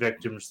different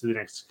victims through the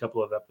next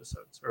couple of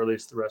episodes, or at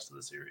least the rest of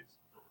the series.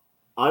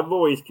 I've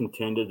always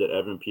contended that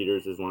Evan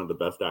Peters is one of the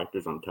best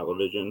actors on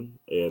television,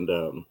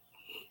 and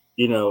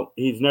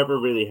he's never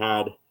really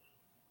had,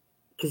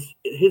 because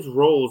his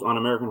roles on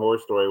American Horror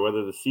Story,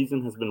 whether the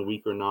season has been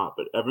weak or not,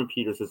 but Evan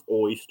Peters has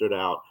always stood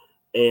out.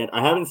 And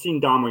I haven't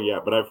seen Dahmer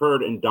yet, but I've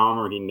heard in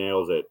Dahmer he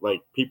nails it. Like,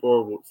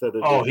 people said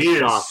that he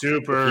is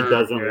super. if he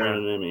doesn't win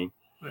an Emmy.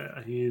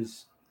 Yeah,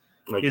 he's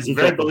He's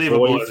very got the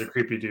believable voice. as a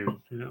creepy dude.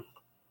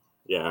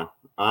 Yeah,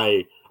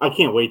 I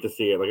can't wait to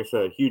see it. Like I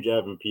said, a huge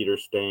Evan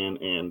Peters stan,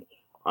 and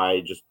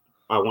I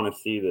want to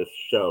see this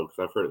show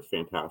because I've heard it's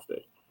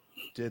fantastic.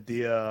 Did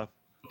the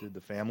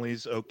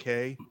families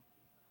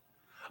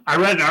I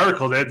read an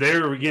article that they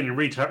were getting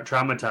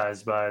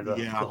re-traumatized by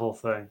the whole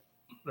thing.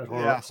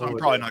 So I'm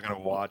probably not going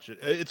to watch it.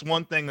 It's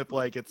one thing that,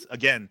 like, it's,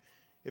 again,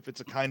 if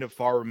it's a kind of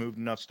far removed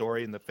enough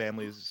story and the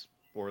families,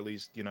 or at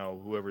least,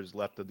 whoever's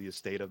left of the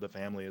estate of the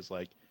family is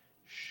like,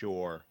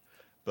 sure.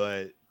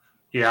 But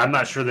yeah, I'm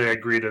not sure they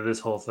agree to this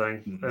whole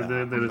thing.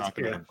 I'm not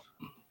gonna,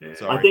 yeah.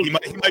 Sorry. I think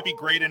he might be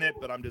great in it,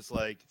 but I'm just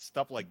like,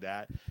 stuff like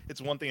that.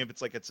 It's one thing if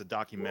it's like it's a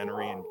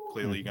documentary and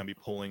clearly you're gonna be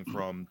pulling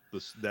from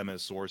them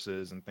as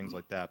sources and things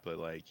like that, but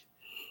like,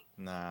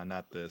 nah,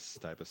 not this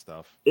type of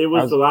stuff. It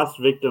was the last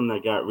victim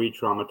that got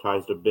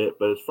re-traumatized a bit,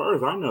 but as far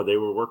as I know, they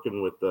were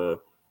working with or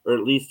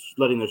at least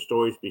letting their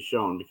stories be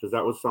shown, because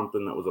that was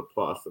something that was a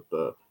plus, that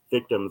the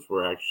victims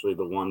were actually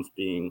the ones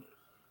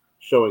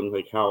showing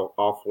like how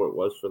awful it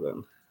was for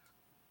them.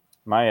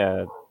 My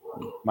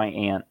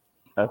aunt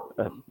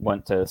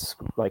went to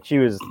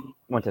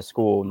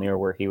school near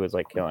where he was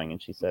like killing,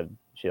 and she said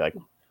she like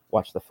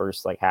watched the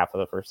first like half of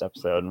the first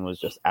episode and was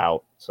just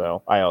out.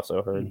 So I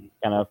also heard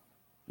kind of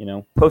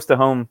close to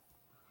home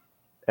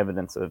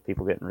evidence of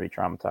people getting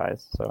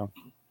re-traumatized. So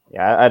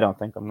yeah, I don't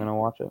think I'm gonna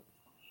watch it.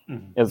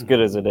 As good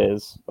as it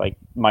is, like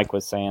Mike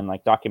was saying,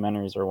 like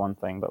documentaries are one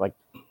thing, but like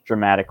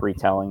dramatic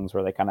retellings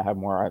where they kind of have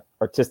more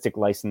artistic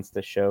license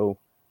to show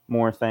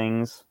more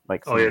things.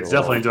 Like, it's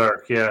definitely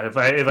dark. Yeah, if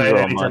I had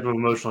any type of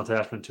emotional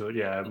attachment to it,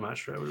 yeah, I'm not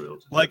sure I would be able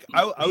to. Like,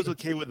 I was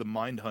okay with the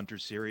Mindhunter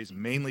series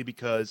mainly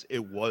because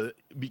it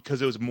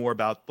was more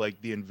about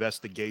like the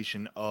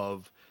investigation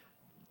of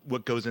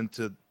what goes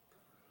into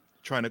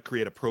trying to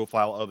create a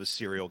profile of a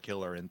serial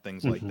killer and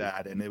things like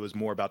that, and it was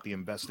more about the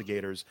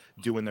investigators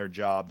doing their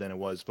job than it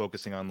was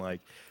focusing on like,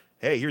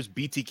 hey, here's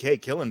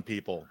BTK killing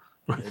people.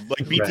 Like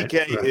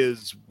BTK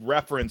is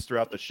referenced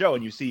throughout the show,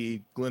 and you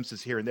see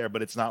glimpses here and there,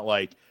 but it's not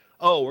like,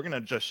 oh, we're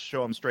gonna just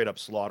show him straight up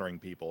slaughtering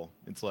people.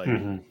 It's like,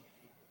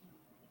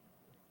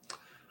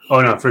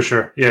 oh no, for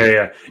sure,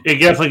 yeah. It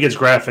definitely gets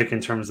graphic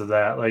in terms of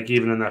that. Like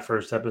even in that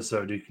first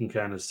episode, you can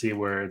kind of see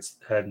where it's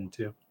heading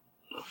to.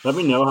 Let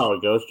me know how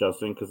it goes,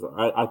 Justin, because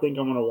I think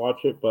I'm going to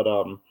watch it, but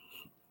I'm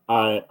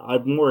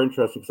more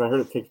interested because I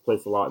heard it takes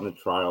place a lot in the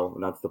trial,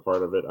 and that's the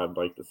part of it I'd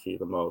like to see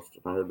the most.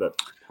 I heard that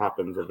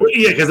happens.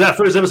 Yeah, because that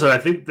first episode, I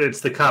think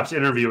it's the cops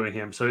interviewing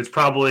him, so it's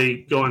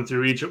probably going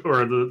through each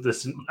or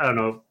this. I don't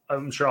know.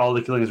 I'm sure all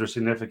the killings are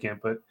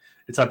significant, but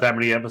it's not that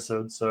many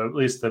episodes, so at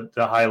least the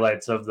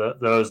highlights of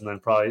those, and then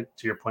probably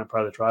to your point,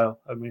 probably the trial.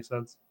 That makes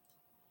sense.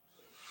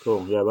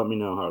 Cool. Yeah, let me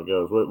know how it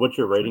goes. What's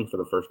your rating for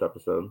the first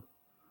episode?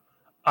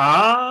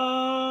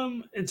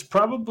 It's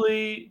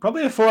probably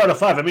a 4 out of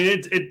 5. I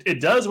mean,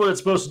 it does what it's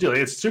supposed to do.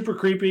 It's super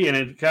creepy, and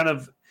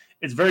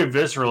it's very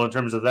visceral in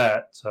terms of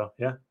that. So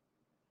yeah.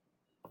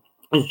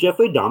 Is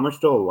Jeffrey Dahmer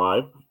still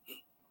alive?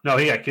 No,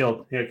 he got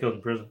killed. He got killed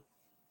in prison.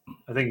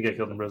 I think he got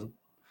killed in prison.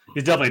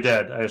 He's definitely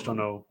dead. I just don't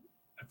know.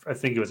 I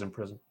think he was in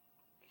prison.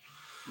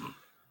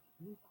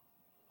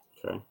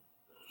 Okay,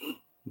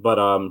 but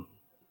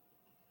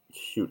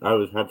shoot, I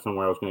had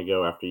somewhere I was going to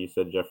go after you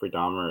said Jeffrey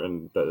Dahmer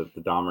and the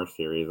Dahmer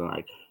series,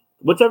 and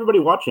what's everybody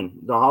watching?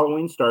 The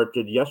Halloween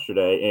started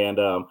yesterday, and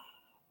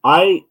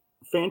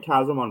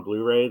Phantasm on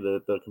Blu-ray,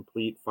 the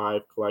complete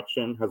 5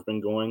 collection, has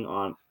been going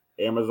on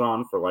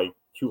Amazon for like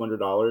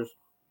 $200,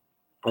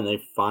 and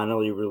they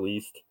finally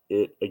released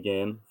it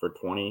again for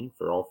 $20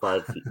 for all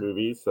 5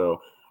 movies.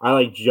 So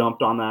I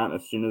jumped on that, and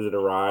as soon as it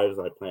arrives,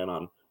 I plan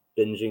on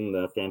binging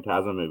the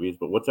Phantasm movies.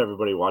 But what's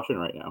everybody watching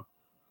right now?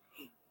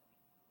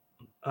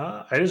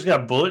 I just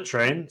got Bullet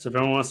Train. So if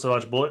anyone wants to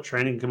watch Bullet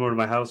Train, you can come over to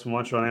my house and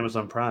watch it on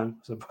Amazon Prime.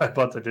 So I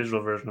bought the digital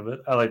version of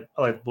it. I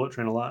like Bullet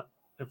Train a lot.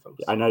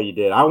 folks. I know you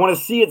did. I want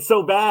to see it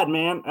so bad,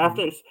 man.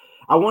 After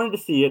I wanted to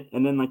see it,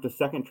 and then like the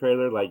second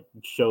trailer like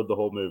showed the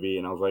whole movie,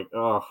 and I was like,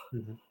 oh.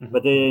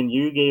 But then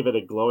you gave it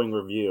a glowing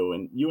review,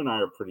 and you and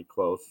I are pretty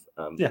close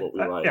on what we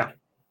like. Yeah.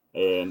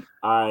 And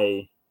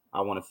I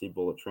want to see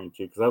Bullet Train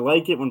too, because I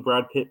like it when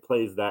Brad Pitt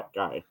plays that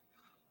guy.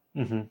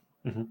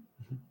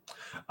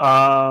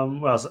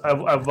 Well, so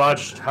I've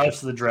watched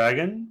House of the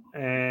Dragon,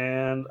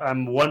 and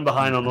I'm one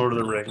behind on Lord of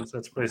the Rings.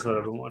 That's basically what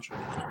I've been watching.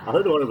 I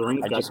heard Lord of the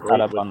Rings got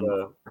great with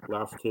the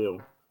last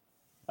two.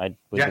 I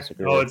would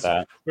disagree with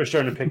that. We're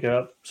starting to pick it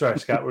up. Sorry,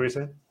 Scott, what were you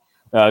saying?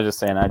 No, I was just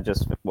saying I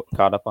just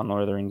caught up on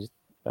Lord of the Rings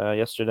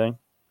yesterday.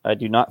 I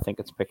do not think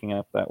it's picking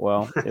up that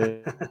well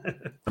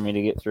for me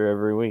to get through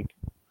every week.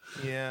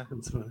 Yeah,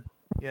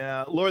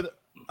 yeah.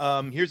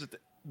 Here's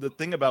the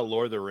thing about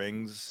Lord of the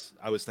Rings.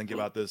 I was thinking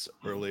about this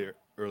earlier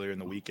in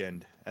the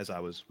weekend as I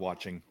was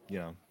watching,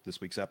 this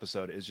week's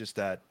episode. Is just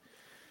that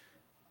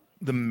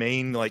the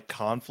main like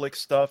conflict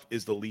stuff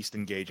is the least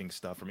engaging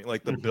stuff for me.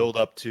 Like the build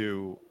up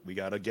to we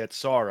gotta get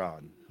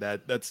Sauron.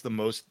 That's the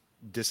most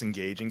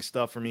disengaging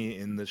stuff for me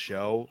in the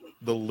show.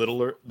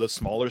 The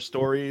smaller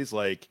stories,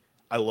 like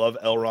I love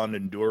Elrond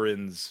and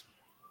Durin's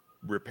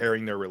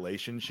repairing their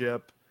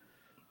relationship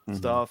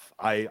stuff.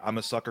 I'm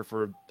a sucker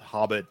for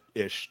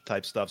Hobbit-ish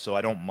type stuff, so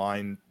I don't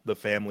mind the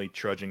family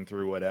trudging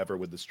through whatever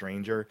with the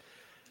stranger.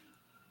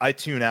 I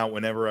tune out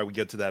whenever I would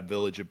get to that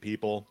village of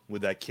people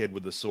with that kid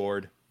with the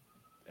sword,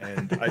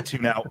 and I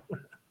tune out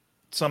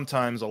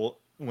sometimes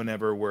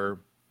whenever we're,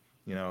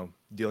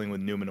 dealing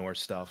with Numenor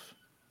stuff.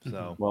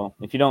 So, well,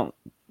 if you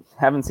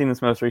haven't seen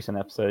this most recent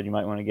episode, you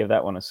might want to give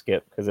that one a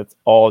skip because it's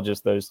all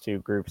just those two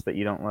groups that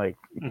you don't like.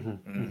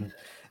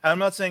 I'm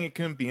not saying it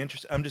couldn't be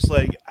interesting. I'm just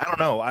like, I don't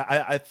know.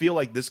 I feel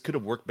like this could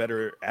have worked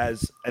better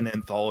as an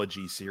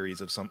anthology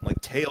series of something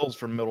like Tales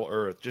from Middle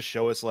Earth. Just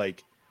show us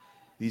like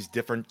these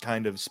different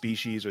kind of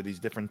species or these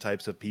different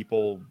types of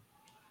people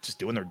just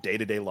doing their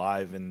day-to-day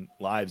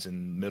lives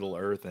in Middle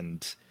Earth.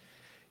 And,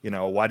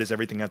 why does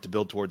everything have to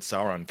build towards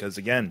Sauron? Because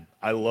again,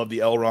 I love the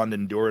Elrond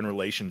and Durin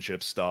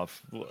relationship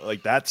stuff.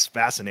 Like that's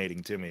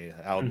fascinating to me,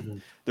 how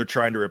they're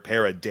trying to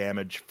repair a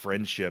damaged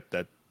friendship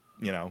that,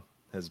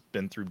 has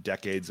been through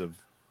decades of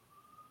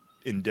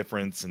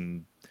indifference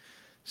and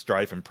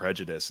strife and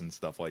prejudice and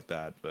stuff like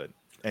that. But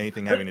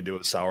anything having to do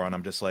with Sauron,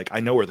 I'm just like, I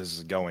know where this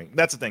is going.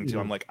 That's the thing too.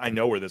 I'm like, I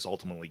know where this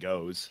ultimately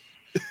goes.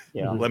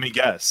 Yeah. Let me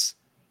guess.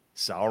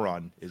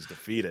 Sauron is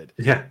defeated.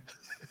 Yeah.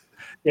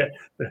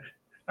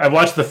 I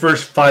watched the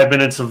first 5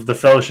 minutes of the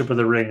Fellowship of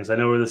the Rings. I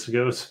know where this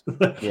goes.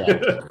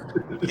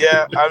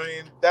 Yeah, I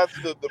mean that's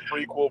the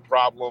prequel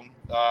problem.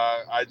 So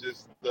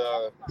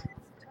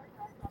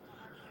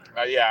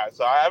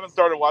I haven't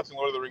started watching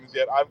Lord of the Rings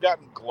yet. I've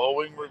gotten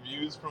glowing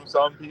reviews from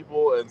some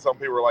people, and some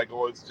people are like,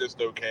 "Oh, it's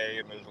just okay,"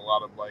 and there's a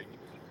lot of like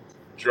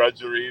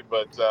drudgery.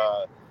 But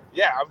I'm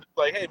just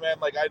like, hey, man,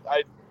 like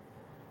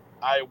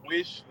I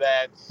wish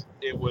that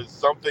it was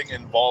something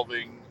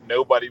involving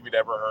nobody we'd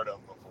ever heard of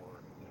before.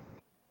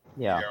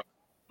 Yeah.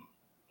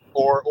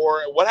 Or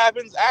what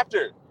happens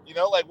after?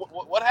 Like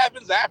what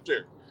happens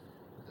after?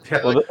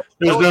 Yeah, well,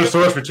 there's no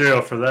source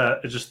material for that.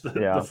 It's just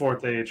the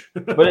fourth age.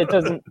 But it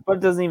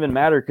doesn't even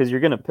matter because you're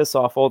gonna piss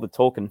off all the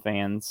Tolkien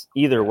fans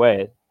either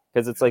way.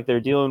 Because it's like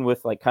they're dealing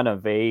with like kind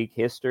of vague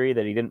history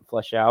that he didn't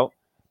flesh out,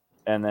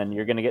 and then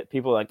you're gonna get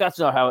people like that's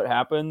not how it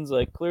happens.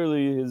 Like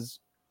clearly his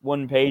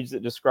one page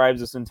that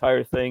describes this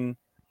entire thing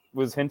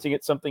was hinting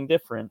at something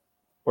different.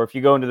 Or if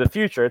you go into the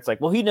future, it's like,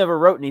 well, he never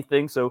wrote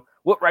anything, so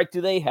what right do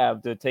they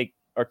have to take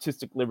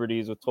artistic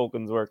liberties with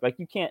Tolkien's work? Like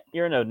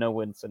you're in a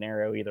no-win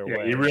scenario either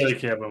way. You really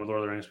can't win with Lord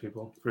of the Rings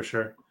people, for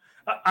sure.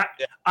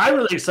 I'm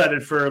really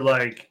excited for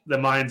like the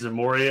Mines of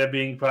Moria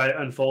being probably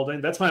unfolding.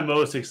 That's my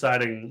most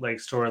exciting like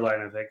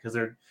storyline, I think, because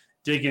they're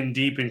digging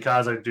deep in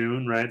Khazad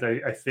Dûn, right?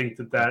 I think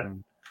that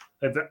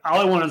all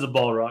I want is a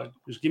Balrog.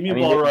 Just give me a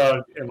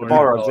Balrog. The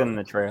Balrog's in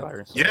the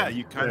trailer. So yeah,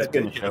 you kind of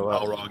get a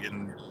Balrog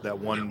in that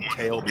one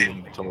tale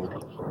being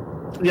told.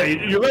 Yeah,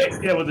 you're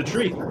right. Yeah, with the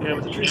tree. Yeah,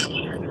 with the tree.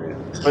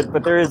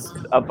 But there is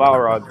a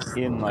Balrog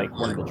in like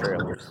one of the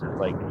trailers.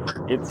 Like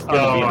it's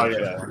gonna be.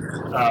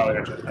 Oh, I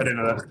gotcha. I didn't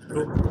know that.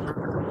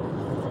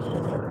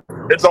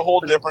 Cool. It's a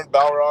whole different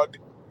Balrog.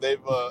 They've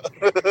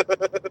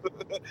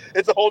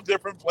it's a whole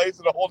different place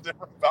and a whole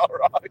different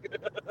Balrog.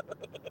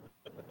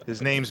 His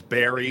name's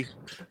Barry.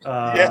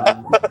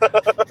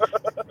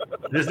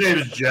 His name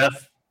is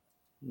Jeff.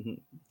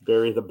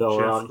 Barry the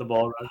Balrog. Jeff the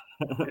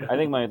Balrog. I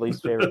think my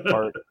least favorite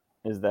part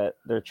is that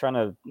they're trying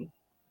to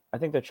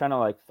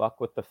like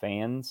fuck with the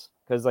fans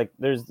because like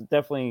there's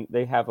definitely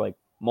they have like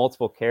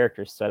multiple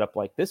characters set up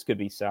like this could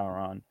be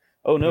Sauron.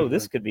 Oh no,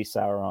 this could be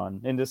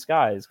Sauron in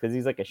disguise because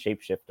he's like a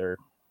shapeshifter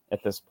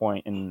at this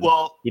point, and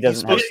he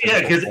doesn't.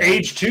 Because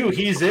age 2,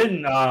 he's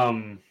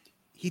in.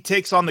 He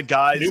takes on the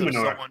guise Numenor. of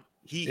someone.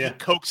 He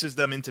coaxes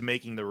them into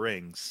making the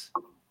rings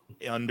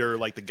under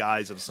like the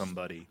guise of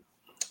somebody.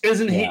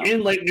 Isn't he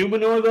in like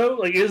Numenor though?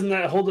 Like, isn't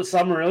that Hold It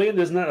Silmarillion?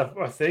 Isn't that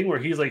a thing where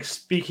he's like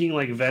speaking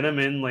like venom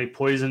and like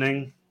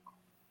poisoning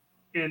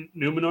in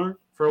Numenor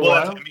for a while?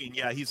 That's what I mean.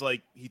 Yeah, he's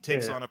like he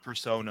takes on a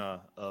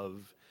persona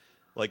of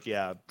Like,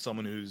 yeah,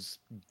 someone who's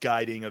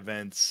guiding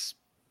events,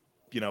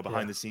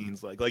 behind the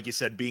scenes, like you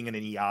said, being an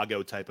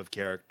Iago type of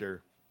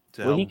character.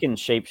 Well, he can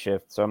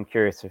shapeshift, so I'm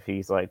curious if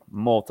he's like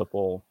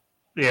multiple.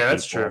 Yeah,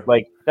 that's people. true.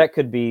 Like that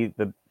could be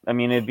I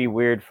mean, it'd be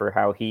weird for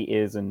how he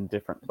is in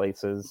different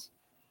places,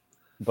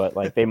 but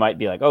like they might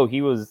be like, oh,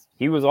 he was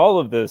all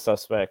of the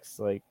suspects.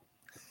 Like,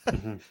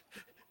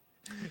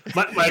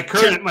 my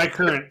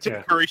current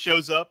Tim Curry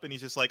shows up and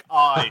he's just like,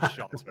 I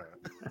shot her.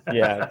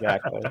 Yeah,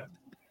 exactly.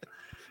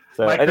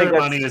 So my I think current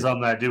money is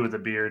on that dude with the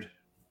beard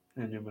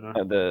in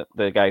Numenor.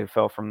 The guy who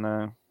fell from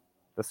the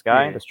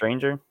sky, Yeah. the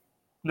stranger.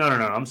 No,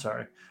 I'm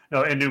sorry.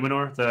 No, in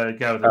Numenor, the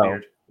guy with the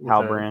beard.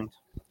 Halbrand.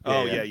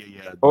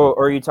 Yeah. Or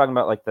are you talking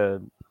about like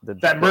the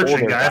that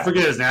merchant guy? I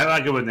forget his name. I'm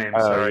not good with names.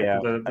 Oh, sorry. yeah.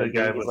 The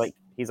guy was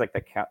he's like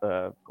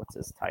the what's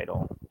his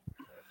title?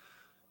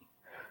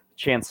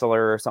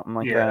 Chancellor or something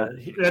like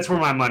that. That's where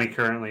my money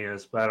currently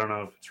is, but I don't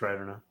know if it's right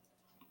or not.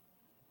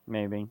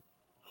 Maybe.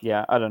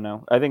 Yeah, I don't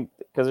know. I think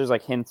because there's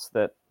like hints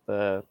that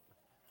the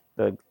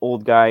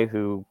old guy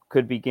who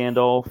could be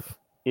Gandalf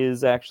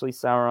is actually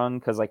Sauron,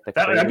 because like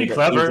that'd be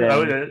clever.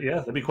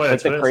 That'd be quite like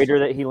a twist. The crater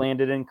that he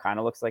landed in kind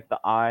of looks like the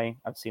eye.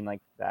 I've seen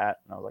like that,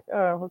 and I was like,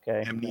 oh,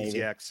 okay.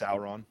 Amnesiac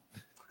Sauron.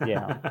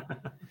 Yeah.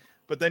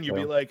 But then you'd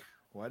be like,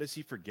 why does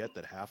he forget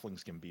that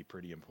halflings can be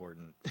pretty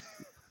important?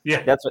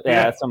 Yeah, that's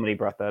somebody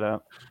brought that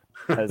up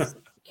as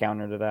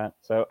counter to that.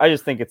 So I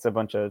just think it's a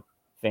bunch of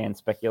fan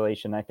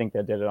speculation. I think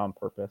they did it on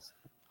purpose.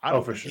 I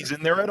don't think he's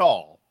in there at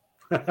all.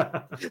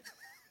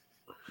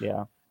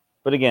 Yeah.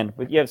 But again,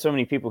 you have so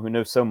many people who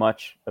know so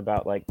much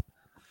about, like,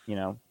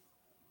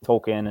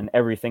 Tolkien and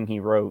everything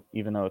he wrote,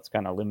 even though it's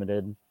kind of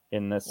limited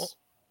in this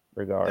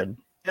regard.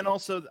 And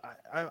also,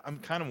 I'm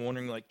kind of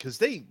wondering, like, because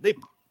they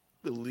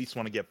at least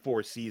want to get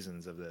 4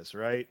 seasons of this,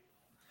 right?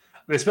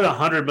 They spent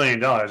 $100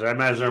 million. I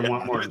imagine they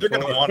want more. They're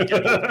going to want to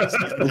get more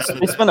seasons.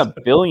 They spent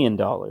 $1 billion.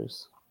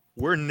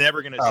 We're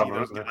never going to see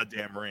those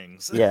goddamn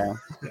rings. Yeah.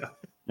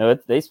 No,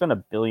 they spent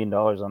 $1 billion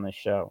on this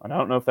show, and I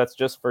don't know if that's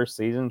just first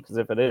season, because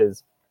if it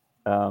is,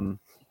 I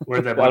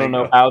don't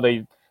know how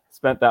they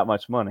spent that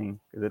much money,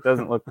 because it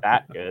doesn't look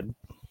that good.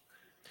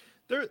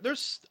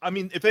 I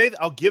mean,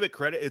 I'll give it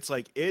credit. It's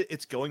like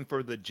it's going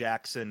for the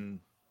Jackson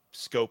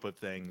scope of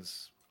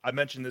things. I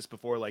mentioned this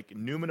before, like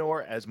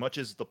Numenor, as much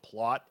as the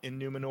plot in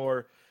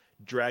Numenor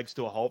drags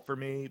to a halt for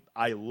me,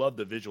 I love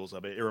the visuals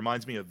of it. It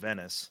reminds me of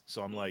Venice,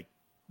 so I'm like,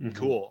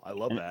 cool. I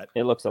love that.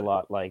 It looks a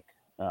lot like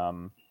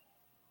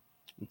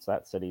what's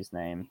that city's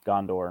name?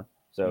 Gondor.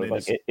 So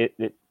Minas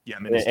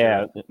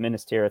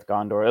Tirith,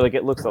 Gondor. Like,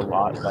 it looks a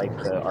lot like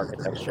the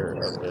architecture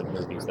of the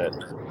movies that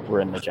were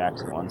in the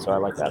Jackson one. So I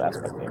like that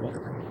aspect of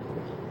it.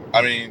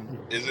 I mean,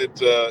 is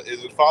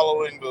it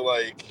following the,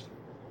 like?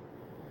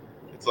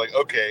 It's like,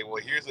 okay,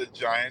 well, here's a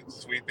giant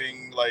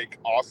sweeping, like,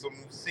 awesome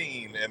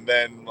scene, and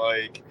then,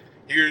 like,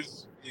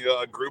 here's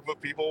a group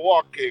of people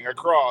walking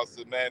across,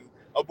 and then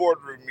a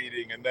boardroom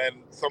meeting, and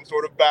then some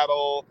sort of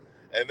battle,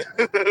 and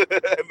then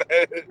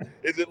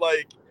is it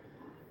like?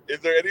 Is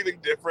there anything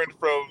different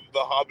from the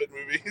Hobbit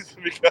movies?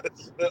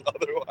 Because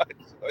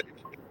otherwise, like...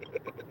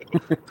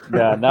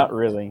 Yeah, not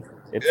really.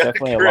 It's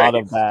definitely a lot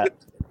of that.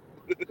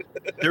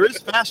 There is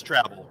fast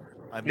travel.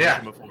 I've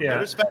mentioned before. Yeah.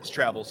 There is fast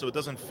travel, so it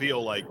doesn't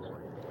feel like.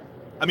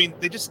 I mean,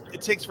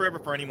 it takes forever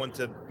for anyone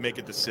to make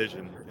a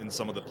decision in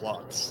some of the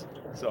plots.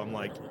 So I'm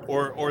like,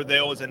 or they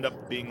always end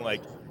up being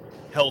like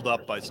held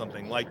up by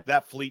something. Like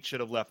that fleet should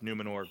have left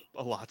Numenor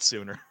a lot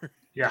sooner.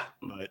 Yeah,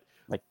 but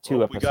like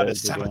 2 episodes. We got a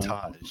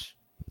sabotage.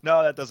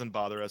 No, that doesn't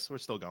bother us. We're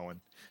still going.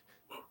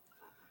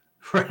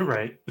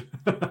 Right.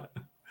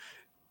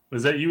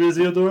 Was that you,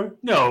 Isildur?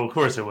 No, of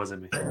course it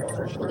wasn't me.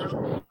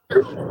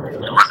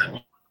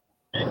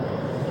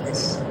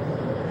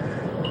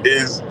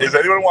 Is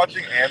anyone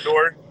watching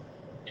Andor?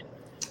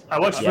 I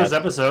watched the first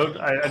episode.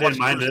 I didn't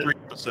mind it. 3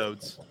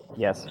 episodes.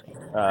 Yes.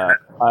 I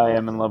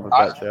am in love with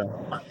that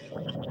show.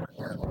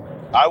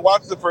 I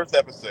watched the first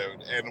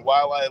episode, and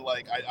while I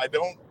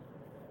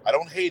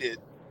don't hate it,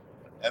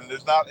 and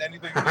there's not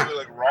anything really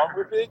like wrong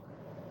with it,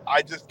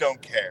 I just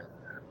don't care.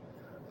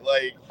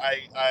 Like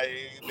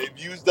they've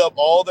used up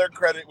all their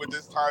credit with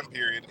this time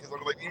period, because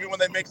I'm like, even when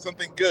they make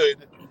something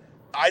good,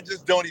 I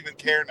just don't even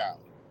care now.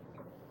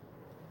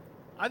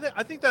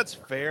 I think that's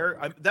fair.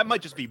 That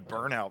might just be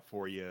burnout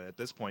for you at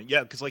this point.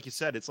 Yeah, because like you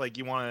said, it's like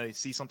you want to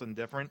see something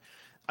different.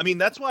 I mean,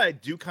 that's why I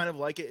do kind of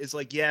like it. Is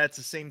like, yeah, it's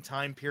the same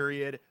time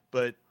period,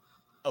 but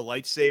a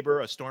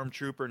lightsaber, a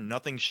stormtrooper,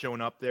 nothing's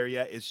shown up there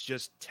yet. It's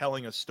just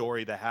telling a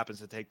story that happens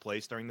to take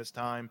place during this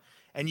time.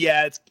 And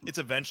yeah, it's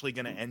eventually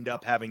going to end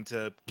up having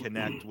to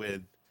connect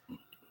with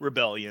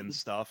rebellion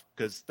stuff,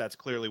 because that's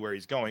clearly where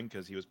he's going,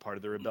 because he was part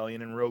of the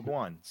rebellion in Rogue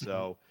One.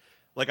 So,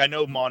 like, I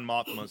know Mon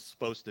Mothma's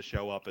supposed to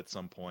show up at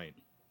some point,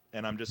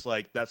 and I'm just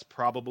like, that's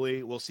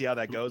probably, we'll see how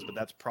that goes, but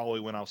that's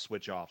probably when I'll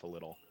switch off a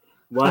little.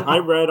 What I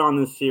read on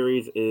this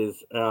series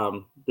is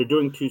they're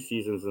doing 2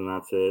 seasons and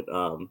that's it.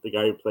 The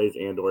guy who plays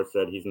Andor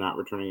said he's not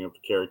returning up the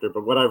character.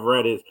 But what I've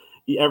read is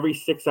every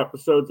 6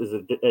 episodes is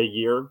a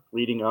year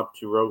leading up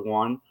to Rogue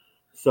One.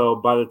 So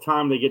by the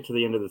time they get to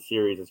the end of the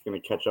series, it's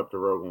going to catch up to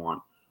Rogue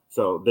One.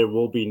 So there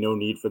will be no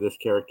need for this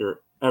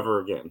character ever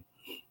again.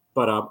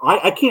 But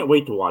I can't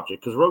wait to watch it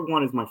because Rogue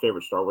One is my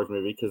favorite Star Wars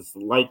movie. Because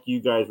like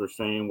you guys were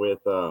saying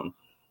with the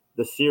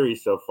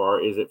series so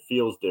far, is it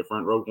feels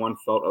different. Rogue One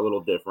felt a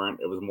little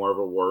different. It was more of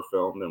a war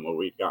film than what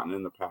we'd gotten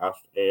in the past,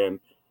 and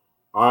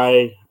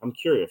I'm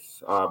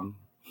curious.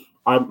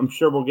 I'm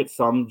sure we'll get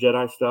some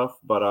Jedi stuff,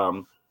 but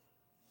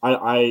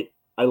I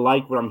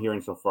like what I'm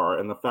hearing so far,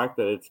 and the fact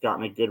that it's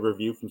gotten a good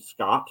review from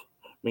Scott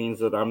means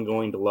that I'm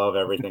going to love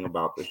everything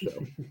about the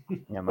show.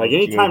 Yeah, Like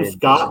anytime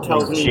Scott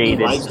tells me he jaded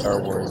likes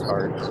Star Wars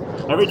heart.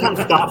 every time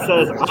Scott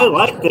says I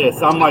like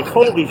this, I'm like,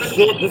 holy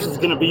shit, this is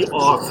gonna be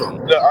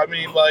awesome. No, I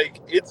mean,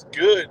 like, it's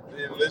good.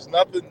 There's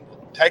nothing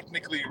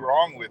technically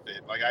wrong with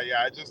it. Like,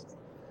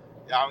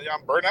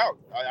 I'm burnt out.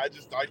 I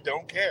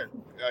don't care.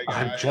 Like,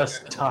 I'm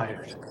just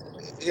tired.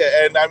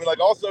 Yeah, and I mean,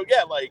 like, also,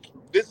 yeah, like,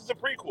 this is a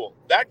prequel.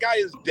 That guy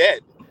is dead.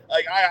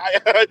 Like,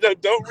 I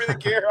don't really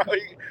care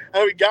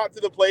how he got to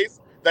the place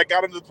that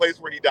got him to the place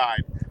where he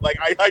died. Like,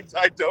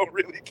 I don't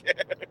really care.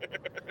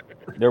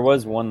 There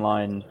was one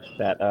line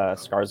that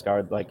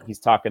Skarsgård, like, he's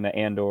talking to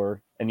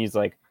Andor, and he's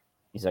like,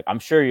 I'm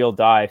sure you'll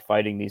die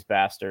fighting these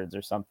bastards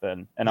or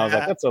something. And I was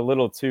like, that's a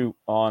little too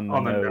on the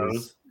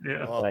nose.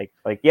 Yeah. Like,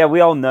 yeah,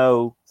 we all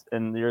know,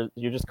 and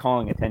you're just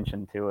calling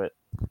attention to it.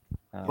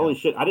 Holy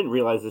shit, I didn't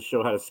realize this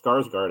show had a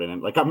Skarsgård in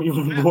it. Like, I'm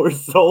even more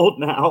sold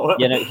now.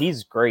 Yeah, no,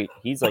 he's great.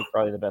 He's like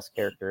probably the best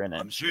character in it.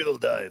 I'm sure you'll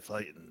die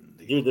fighting.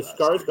 Dude, the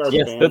Skarsgård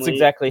Yes, family, that's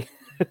exactly.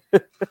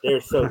 they're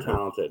so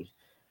talented.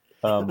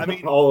 I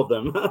mean, all of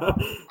them.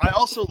 I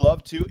also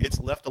love too.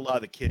 It's left a lot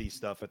of the kiddie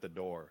stuff at the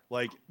door.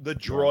 Like the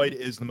droid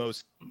is the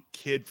most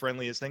kid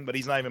friendliest thing, but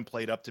he's not even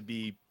played up to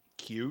be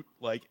cute.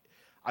 Like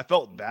I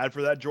felt bad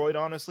for that droid.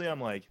 Honestly, I'm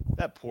like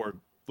that poor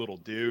little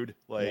dude.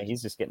 Like yeah,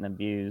 he's just getting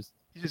abused.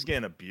 He's just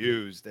getting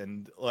abused,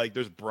 and like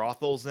there's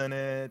brothels in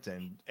it,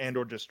 and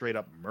Andor just straight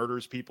up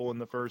murders people in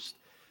the first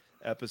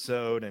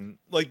episode. And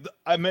like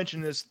I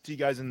mentioned this to you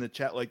guys in the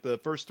chat, like the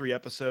first 3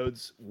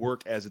 episodes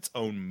work as its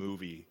own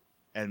movie.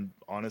 And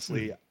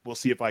honestly, we'll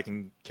see if I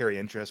can carry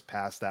interest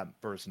past that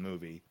first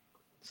movie.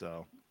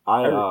 So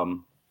I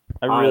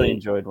really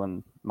enjoyed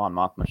when Mon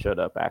Mothma showed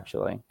up,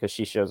 actually, because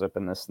she shows up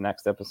in this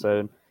next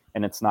episode,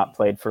 and it's not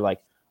played for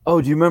like,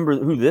 oh, do you remember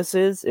who this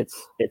is?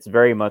 It's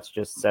very much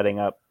just setting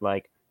up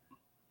like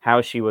how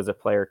she was a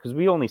player, because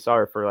we only saw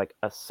her for like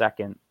a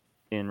second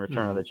in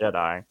Return of the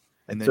Jedi.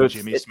 And then so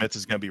Jimmy Smith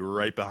is going to be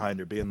right behind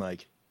her, being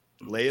like,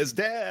 Leia's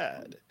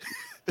dad.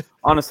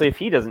 Honestly, if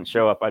he doesn't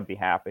show up, I'd be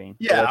happy.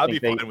 Yeah, I'd be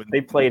fine with.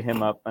 They played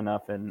him up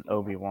enough in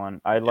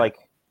Obi-Wan. I like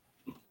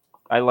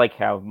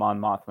how Mon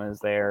Mothma is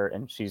there,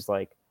 and she's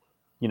like,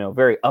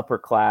 very upper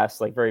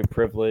class, like very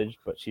privileged,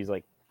 but she's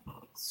like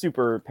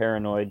super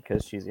paranoid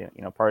because she's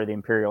part of the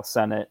Imperial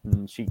Senate,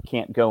 and she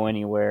can't go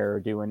anywhere or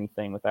do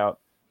anything without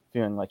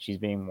feeling like she's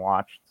being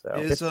watched. So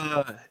is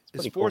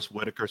Forrest cool.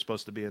 Whitaker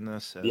supposed to be in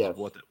this? As yes.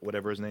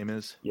 Whatever his name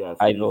is. Yes,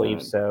 I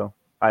believe so.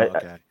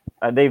 Okay.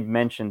 They've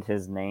mentioned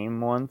his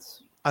name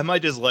once. I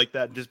might just like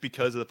that just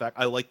because of the fact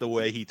I like the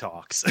way he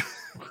talks.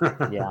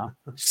 Yeah.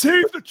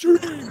 Save the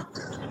dream.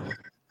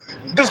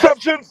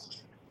 Deception.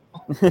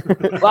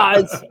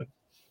 Lies.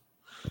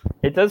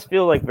 It does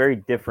feel like very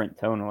different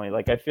tonally.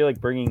 Like I feel like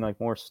bringing like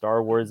more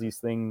Star Wars-y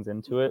things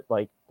into it,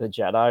 like the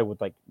Jedi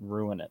would like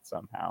ruin it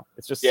somehow.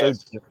 It's just so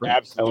different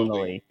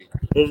absolutely.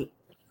 tonally.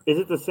 Is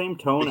it the same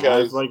tone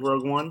Because- as like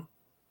Rogue One?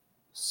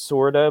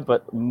 Sorta,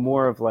 but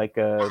more of like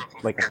a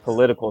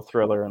political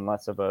thriller and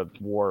less of a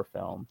war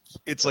film.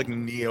 It's like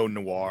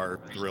neo-noir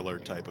thriller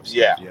type of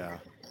stuff. Yeah.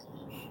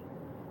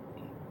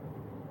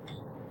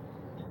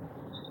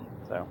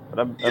 So, but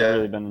I've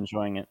really been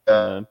enjoying it.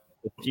 The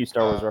few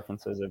Star Wars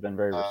references have been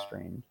very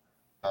restrained.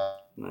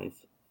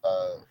 Nice.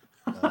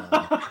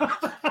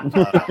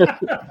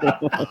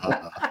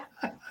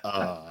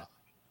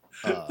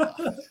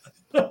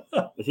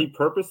 Is he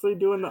purposely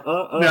doing the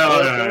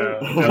No.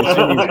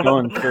 He's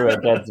going through a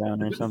dead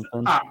zone or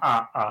something.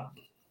 I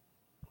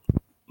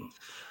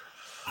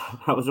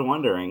was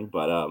wondering,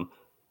 but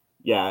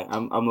yeah,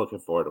 I'm looking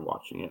forward to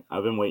watching it.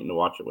 I've been waiting to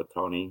watch it with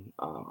Tony.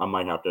 I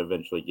might have to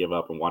eventually give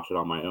up and watch it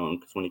on my own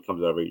because when he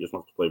comes over, he just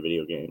wants to play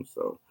video games.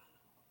 So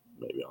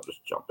maybe I'll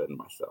just jump in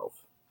myself.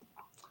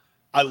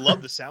 I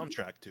love the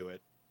soundtrack to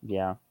it.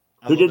 Yeah.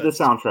 Who did the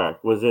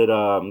soundtrack? Was it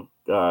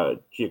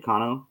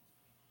Giacano?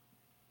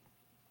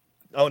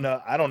 Oh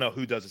no, I don't know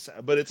who does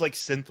it, but it's like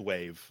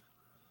synthwave.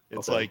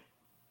 It's Okay. like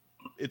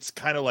it's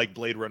kind of like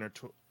Blade Runner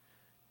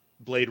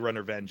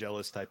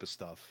Vangelis type of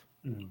stuff.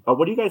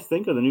 What do you guys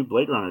think of the new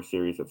Blade Runner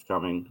series that's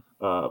coming?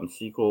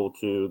 Sequel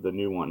to the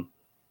new one.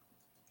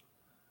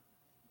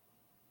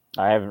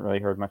 I haven't really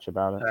heard much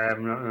about it. I have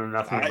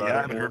nothing about it.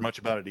 I haven't heard much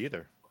about it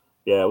either.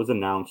 Yeah, it was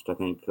announced, I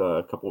think,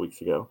 a couple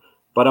weeks ago.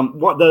 But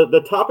what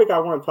the topic I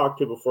want to talk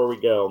to before we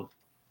go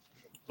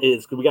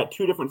is we got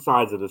 2 different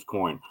sides of this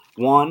coin.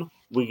 One,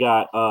 we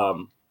got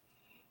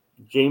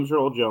James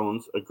Earl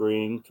Jones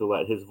agreeing to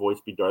let his voice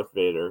be Darth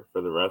Vader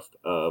for the rest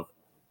of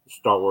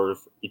Star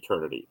Wars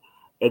Eternity.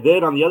 And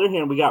then on the other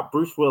hand, we got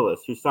Bruce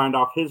Willis, who signed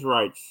off his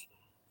rights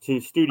to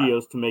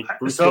studios to make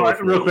Bruce So Willis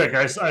real movies.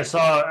 quick, I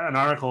saw an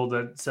article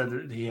that said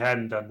that he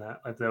hadn't done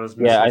that. Like that was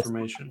Yeah,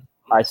 misinformation.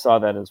 I saw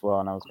that as well,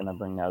 and I was going to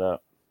bring that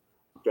up.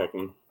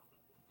 Checking.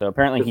 So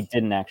apparently he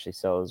didn't actually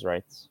sell his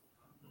rights.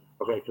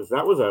 Okay, because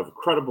that was a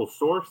credible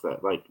source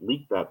that like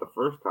leaked that the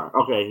first time.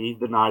 Okay, he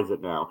denies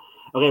it now.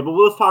 Okay, but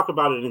let's talk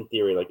about it in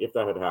theory, like if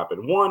that had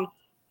happened. One,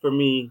 for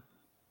me,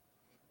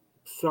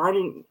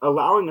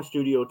 allowing a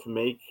studio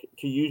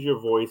to use your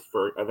voice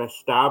for an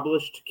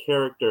established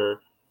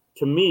character,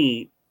 to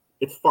me,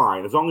 it's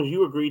fine. As long as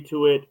you agree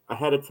to it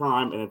ahead of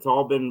time and it's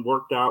all been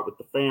worked out with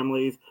the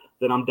families,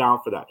 then I'm down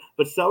for that.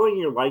 But selling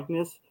your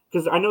likeness,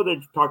 because I know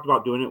they've talked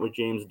about doing it with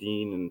James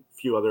Dean and a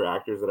few other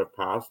actors that have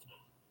passed.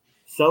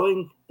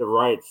 Selling the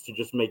rights to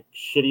just make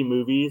shitty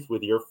movies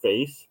with your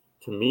face,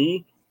 to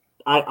me,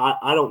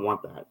 I don't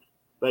want that.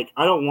 Like,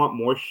 I don't want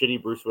more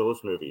shitty Bruce Willis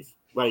movies.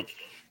 Like,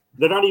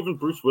 they're not even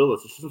Bruce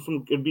Willis.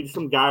 It'd be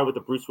some guy with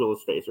a Bruce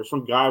Willis face or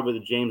some guy with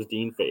a James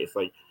Dean face.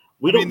 Like,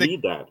 we don't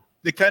need that.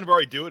 They kind of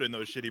already do it in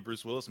those shitty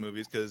Bruce Willis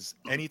movies because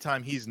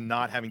anytime he's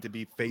not having to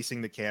be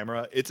facing the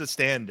camera, it's a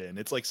stand-in.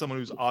 It's like someone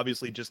who's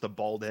obviously just a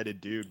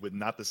bald-headed dude with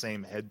not the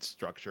same head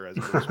structure as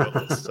Bruce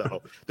Willis.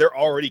 So they're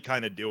already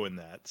kind of doing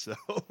that. So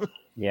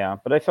yeah,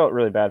 but I felt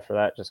really bad for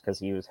that just because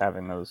he was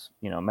having those,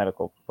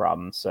 medical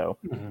problems. So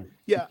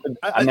yeah,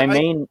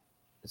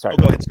 sorry.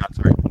 Oh, go ahead, Scott.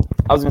 Sorry.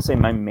 I was gonna say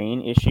my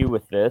main issue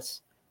with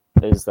this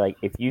is like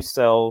if you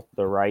sell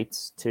the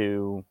rights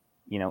to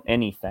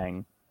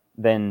anything,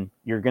 then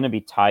you're going to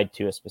be tied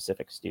to a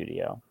specific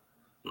studio.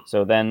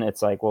 So then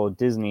it's like, well,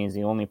 Disney is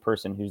the only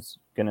person who's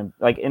going to,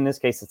 like, in this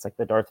case, it's like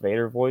the Darth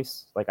Vader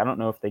voice. Like, I don't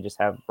know if they just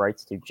have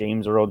rights to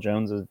James Earl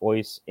Jones's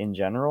voice in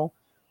general,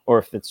 or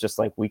if it's just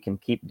like we can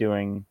keep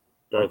doing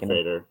Darth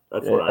Vader.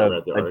 That's what I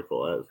read the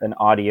article as. An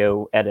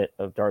audio edit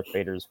of Darth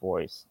Vader's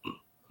voice. Yeah,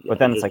 but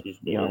then it's like,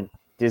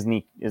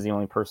 Disney is the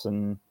only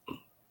person.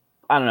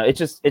 I don't know. It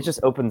just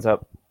opens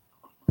up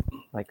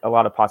like a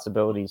lot of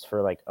possibilities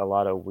for like a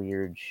lot of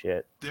weird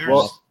shit.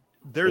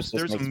 There's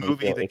a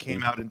movie that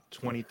came out in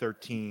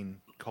 2013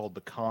 called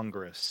The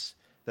Congress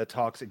that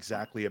talks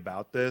exactly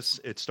about this.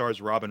 It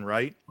stars Robin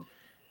Wright,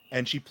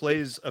 and she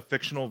plays a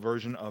fictional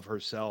version of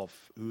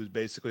herself who's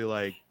basically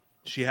like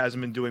she hasn't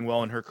been doing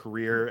well in her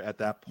career at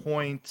that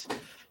point.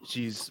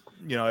 She's,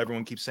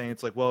 everyone keeps saying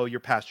it's like, well,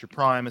 you're past your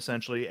prime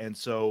essentially, and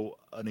so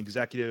an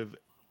executive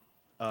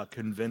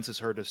convinces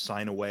her to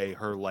sign away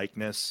her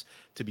likeness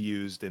to be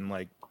used in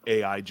like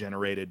AI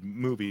generated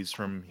movies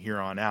from here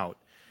on out.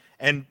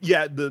 And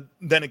yeah,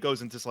 then it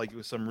goes into like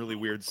some really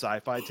weird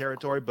sci-fi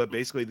territory, but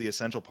basically the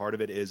essential part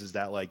of it is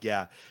that like,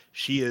 yeah,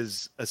 she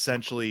is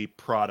essentially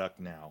product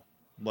now.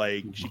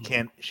 Like she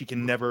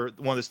can never,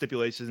 one of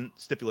the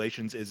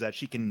stipulations is that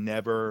she can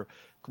never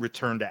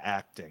return to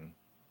acting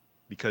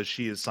because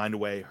she has signed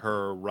away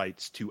her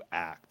rights to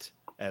act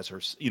as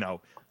her,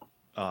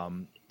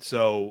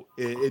 so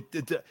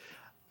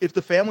if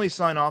the family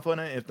sign off on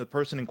it, if the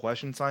person in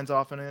question signs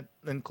off on it,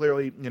 then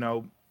clearly,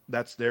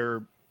 that's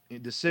their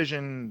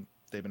decision.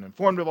 They've been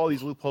informed of all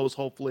these loopholes,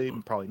 hopefully,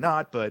 probably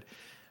not, but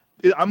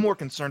I'm more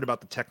concerned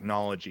about the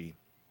technology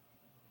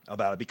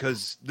about it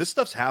because this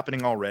stuff's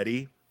happening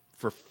already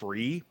for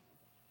free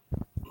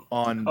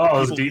on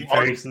those deep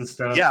fakes and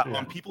stuff. Yeah,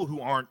 on people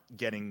who aren't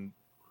getting,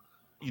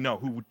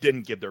 who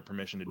didn't give their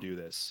permission to do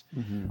this.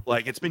 Mm-hmm.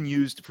 Like it's been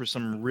used for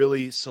some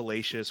really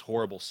salacious,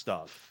 horrible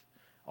stuff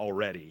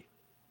already.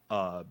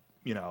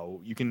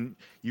 You can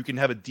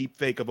have a deep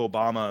fake of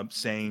Obama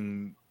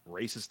saying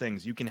racist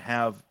things. You can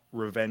have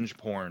revenge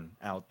porn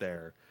out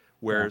there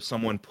where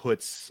someone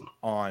puts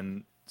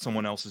on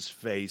someone else's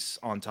face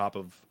on top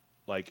of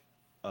like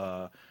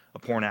a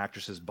porn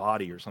actress's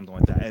body or something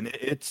like that, and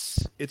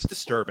it's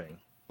disturbing.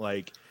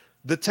 Like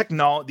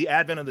the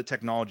advent of the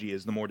technology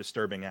is the more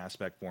disturbing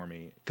aspect for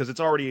me because it's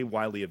already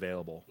widely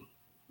available.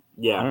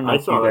 Yeah, I don't know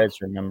if you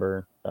guys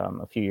remember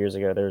a few years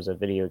ago there was a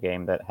video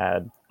game that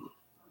had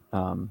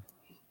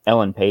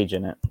Ellen Page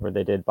in it where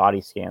they did body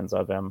scans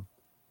of him,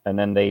 and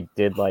then they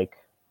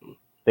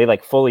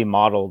fully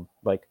modeled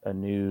like a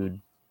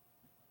nude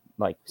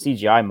like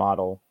CGI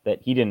model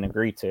that he didn't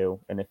agree to,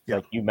 and if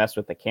like you mess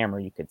with the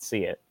camera you could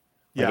see it.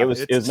 Like it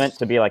was meant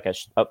to be like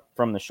up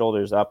from the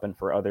shoulders up and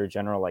for other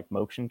general like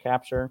motion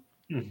capture.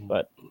 Mm-hmm.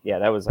 But yeah,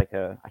 that was like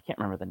I can't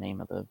remember the name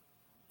of the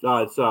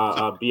it's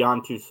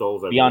Beyond Two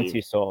Souls. Beyond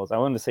Two Souls. I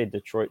wanted to say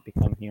Detroit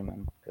Become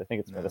Human. I think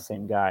it's by the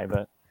same guy,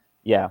 but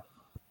yeah.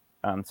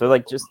 So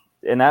like just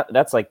and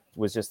that's like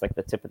was just like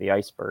the tip of the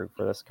iceberg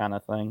for this kind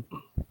of thing.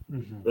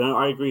 Mm-hmm. No,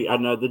 I agree.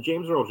 And the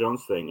James Earl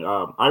Jones thing,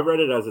 I read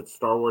it as it's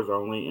Star Wars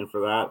only, and for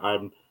that,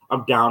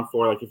 I'm down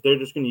for like if they're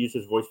just going to use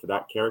his voice for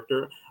that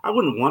character, I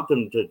wouldn't want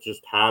them to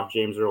just have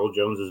James Earl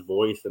Jones's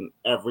voice in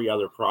every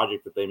other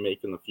project that they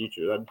make in the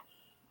future.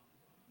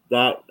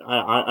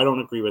 I don't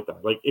agree with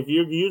that. Like if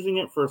you're using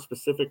it for a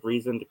specific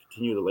reason to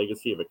continue the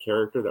legacy of a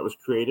character that was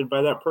created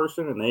by that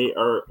person, and they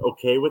are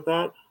okay with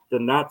that,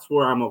 then that's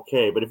where I'm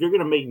okay. But if you're going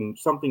to make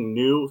something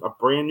new, a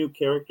brand new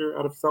character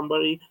out of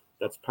somebody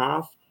that's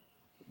passed,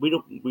 we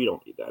don't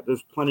need that.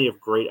 There's plenty of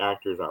great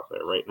actors out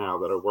there right now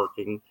that are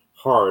working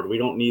hard. We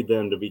don't need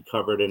them to be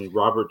covered in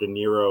Robert De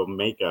Niro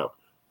makeup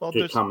Well,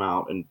 to come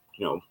out and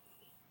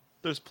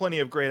there's plenty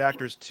of great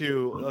actors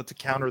too. To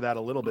counter that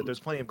a little bit, there's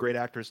plenty of great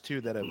actors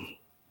too that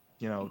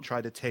have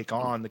tried to take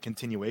on the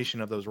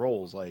continuation of those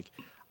roles. Like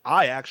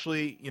I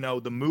actually,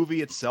 the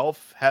movie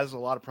itself has a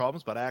lot of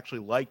problems, but I actually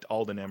liked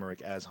Alden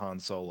Ehrenreich as Han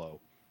Solo.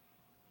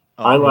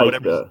 I like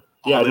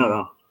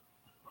Alden,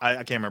 I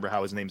can't remember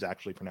how his name's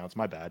actually pronounced.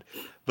 My bad.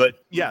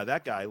 But yeah,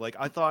 that guy, like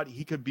I thought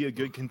he could be a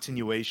good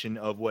continuation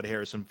of what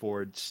Harrison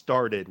Ford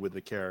started with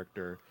the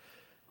character.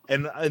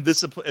 And at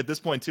this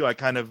point too,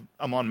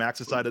 I'm on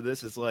Max's side of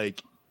this. It's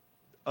like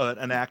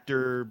an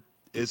actor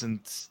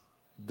isn't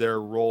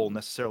their role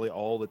necessarily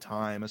all the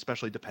time,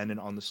 especially dependent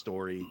on the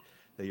story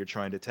that you're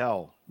trying to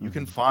tell. You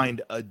can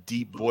find a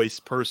deep voice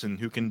person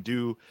who can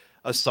do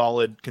a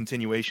solid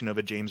continuation of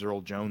a James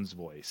Earl Jones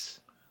voice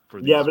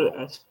for these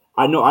roles.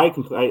 I know.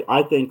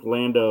 I think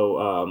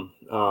Lando,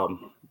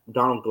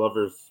 Donald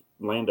Glover's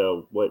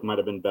Lando, might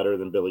have been better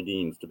than Billy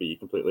Dean's. To be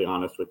completely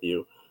honest with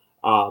you,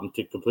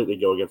 to completely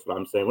go against what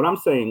I'm saying. What I'm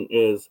saying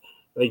is,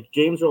 like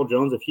James Earl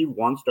Jones, if he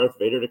wants Darth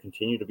Vader to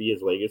continue to be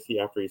his legacy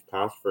after he's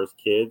passed for his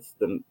kids,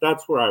 then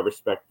that's where I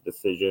respect the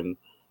decision.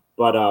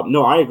 But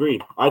no, I agree.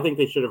 I think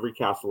they should have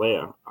recast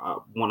Leia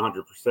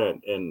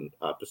 100% in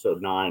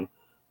Episode 9.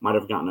 Might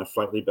have gotten a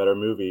slightly better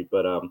movie,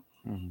 but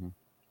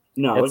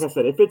no, like I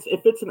said, if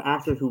it's an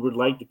actor who would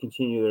like to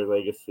continue their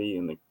legacy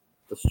and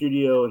the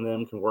studio and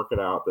them can work it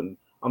out, then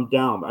I'm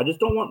down. I just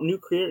don't want new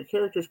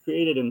characters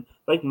created. And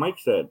like Mike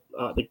said,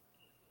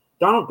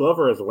 Donald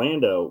Glover as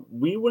Lando,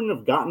 we wouldn't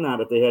have gotten that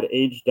if they had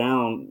aged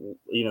down,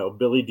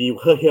 Billy D.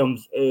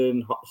 Williams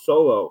in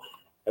Solo.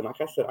 And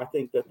like I said, I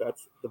think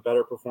that's the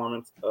better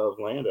performance of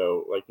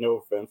Lando. Like, no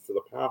offense to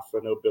the past, I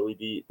know Billy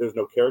D. There's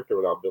no character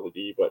without Billy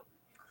D. But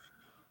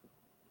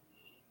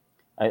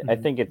I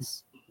think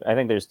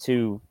there's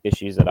two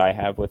issues that I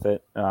have with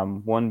it.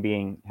 One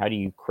being, how do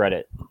you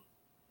credit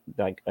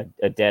like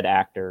a dead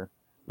actor?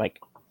 Like,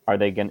 are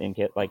they going to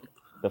get like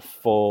the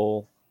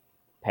full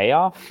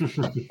payoff?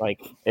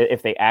 Like,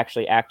 if they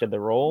actually acted the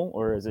role,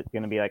 or is it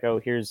going to be like, oh,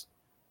 here's,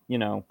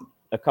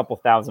 a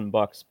couple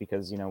 $1,000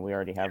 because, we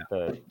already have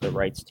the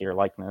rights to your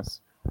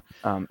likeness.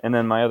 And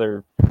then my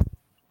other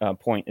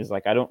point is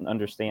like, I don't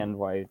understand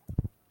why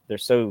they're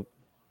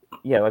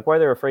why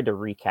they're afraid to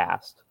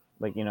recast.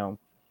 Like,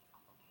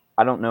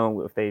 I don't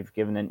know if they've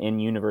given an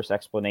in-universe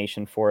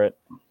explanation for it,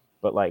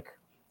 but like,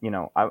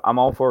 I'm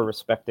all for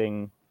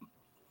respecting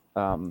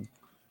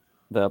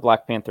the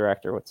Black Panther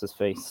actor, what's his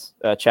face,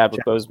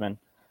 Chadwick Boseman.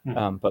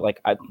 But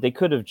like, they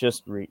could have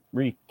just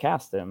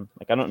recast him.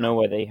 Like, I don't know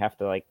why they have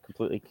to like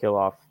completely kill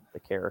off the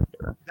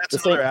character. That's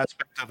another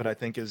aspect of it. I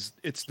think is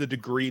it's the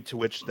degree to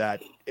which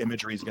that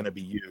imagery is going to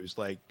be used.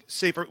 Like,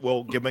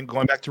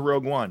 going back to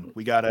Rogue One,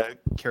 we got a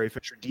Carrie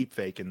Fisher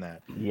deepfake in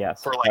that.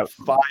 Yes, for like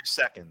 5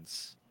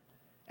 seconds.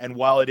 And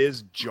while it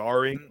is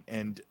jarring,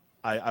 and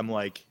I'm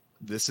like,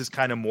 this is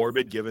kind of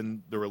morbid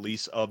given the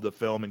release of the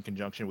film in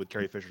conjunction with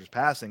Carrie Fisher's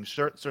passing.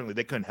 Certainly,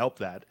 they couldn't help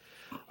that.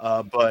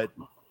 But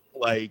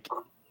like,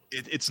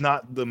 it's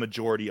not the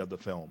majority of the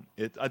film.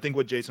 I think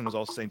what Jason was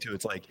also saying too,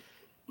 it's like,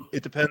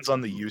 it depends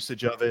on the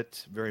usage of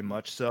it, very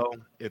much so.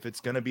 If it's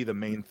going to be the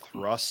main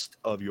thrust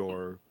of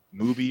your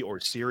movie or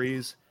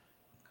series,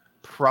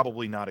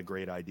 probably not a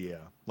great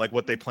idea. Like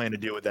what they plan to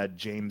do with that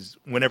James,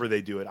 whenever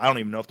they do it, I don't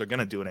even know if they're going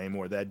to do it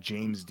anymore. That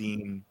James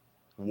Dean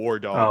War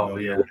Dog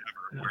movie or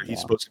whatever, where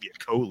he's supposed to be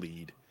a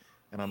co-lead,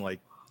 and I'm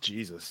like,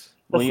 Jesus.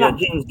 That's not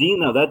James Dean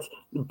though. That's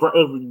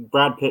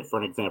Brad Pitt, for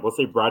an example. Let's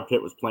say Brad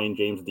Pitt was playing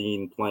James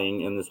Dean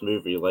playing in this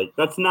movie. Like,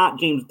 that's not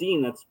James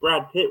Dean. That's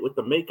Brad Pitt with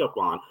the makeup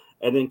on.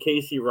 And then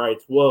Casey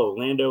writes, "Whoa,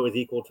 Lando is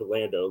equal to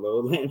Lando. No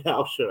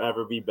Lando should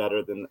ever be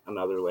better than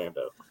another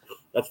Lando."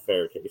 That's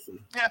fair,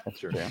 Casey. Yeah, that's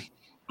true.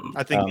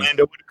 I think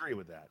Lando would agree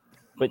with that.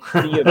 But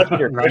you have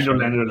Peter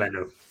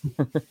Lando.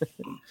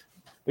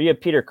 But you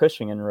have Peter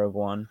Cushing in Rogue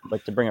One,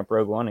 like to bring up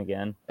Rogue One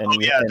again, and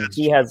he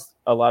true. Has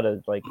a lot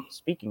of like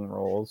speaking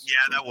roles.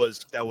 Yeah,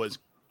 that was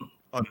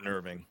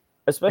unnerving,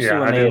 especially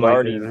when they had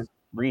already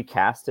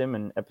recast him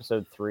in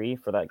Episode 3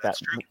 for that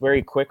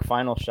very quick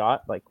final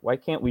shot. Like, why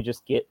can't we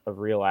just get a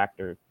real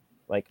actor?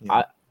 Like,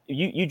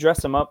 you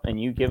dress him up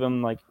and you give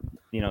him like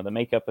the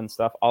makeup and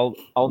stuff.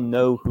 I'll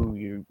know who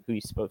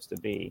he's supposed to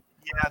be.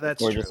 Yeah,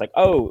 that's true. Just like,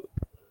 oh,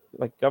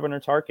 like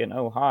Governor Tarkin.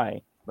 Oh,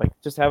 hi. Like,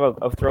 just have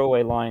a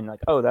throwaway line like,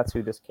 oh, that's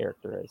who this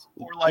character is.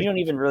 Or like, you don't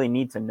even really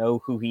need to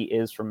know who he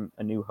is from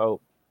A New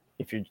Hope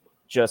if you're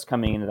just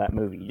coming into that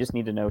movie. You just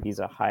need to know he's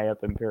a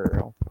high-up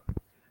Imperial.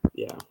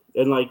 Yeah.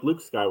 And like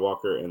Luke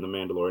Skywalker in The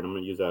Mandalorian, I'm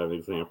going to use that as an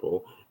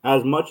example.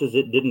 As much as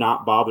it did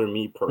not bother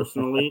me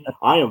personally,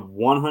 I am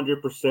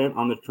 100%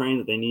 on the train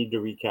that they need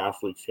to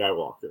recast Luke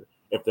Skywalker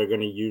if they're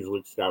going to use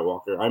Luke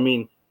Skywalker. I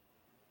mean,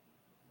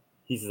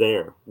 he's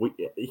there.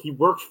 He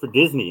works for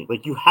Disney.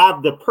 Like, you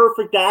have the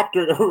perfect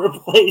actor to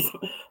replace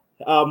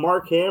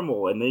Mark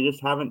Hamill, and they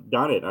just haven't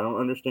done it. I don't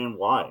understand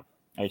why.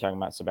 Are you talking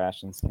about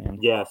Sebastian Stan?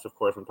 Yes, of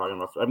course I'm talking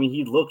about. I mean,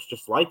 he looks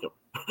just like him.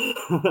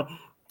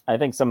 I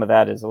think some of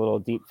that is a little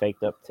deep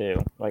faked up too.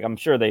 Like, I'm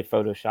sure they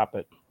Photoshop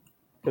it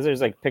because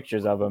there's like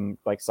pictures of them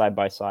like side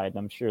by side. And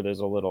I'm sure there's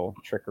a little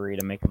trickery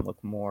to make him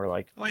look more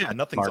like. Oh yeah,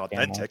 nothing's Mark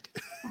Hamill. authentic.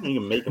 You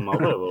can make him up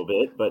a little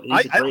bit, but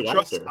he's a great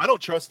actor. I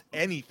don't trust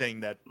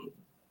anything that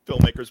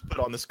filmmakers put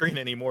on the screen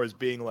anymore as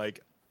being like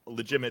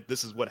legitimate.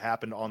 This is what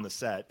happened on the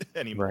set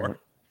anymore. Right.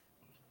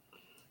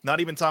 Not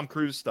even Tom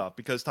Cruise stuff,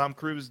 because Tom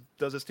Cruise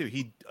does this too.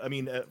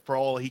 For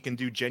all he can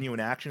do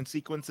genuine action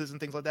sequences and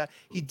things like that,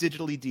 he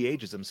digitally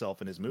de-ages himself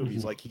in his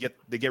movies. Like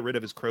they get rid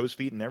of his crow's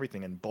feet and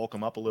everything and bulk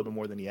him up a little bit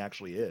more than he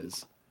actually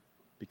is,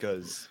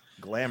 because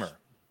glamour.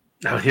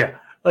 Oh yeah,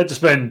 I'd like to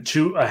spend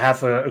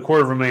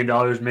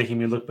 $250,000 making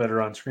me look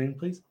better on screen,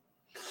 please.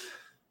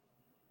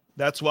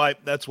 That's why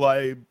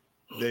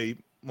they.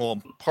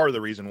 Well, part of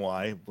the reason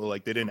why, they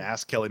didn't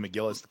ask Kelly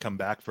McGillis to come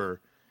back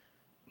for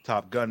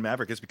Top Gun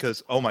Maverick is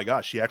because, oh my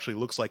gosh, she actually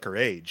looks like her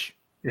age.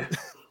 Yeah,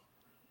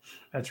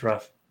 that's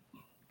rough.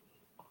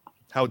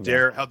 How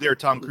dare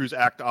Tom Cruise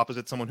act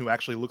opposite someone who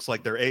actually looks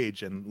like their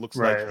age and looks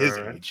like his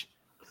age?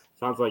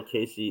 Sounds like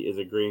Casey is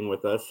agreeing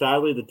with us.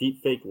 Sadly, the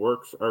deepfake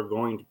works are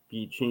going to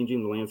be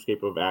changing the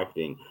landscape of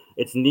acting.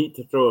 It's neat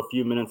to throw a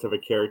few minutes of a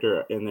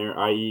character in there,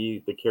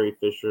 i.e. the Carrie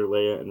Fisher,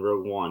 Leia, and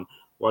Rogue One.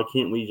 Why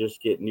can't we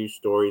just get new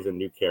stories and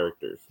new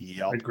characters?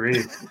 Yep.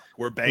 Agreed.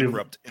 We're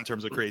bankrupt in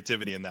terms of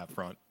creativity in that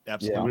front.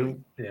 Absolutely.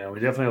 We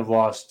definitely have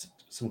lost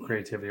some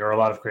creativity, or a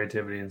lot of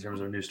creativity, in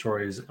terms of new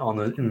stories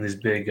in these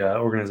big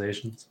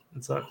organizations.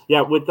 It sucks.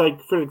 Yeah, with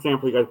for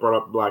example, you guys brought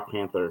up Black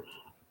Panther.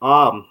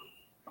 I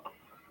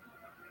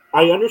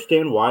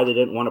understand why they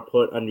didn't want to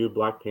put a new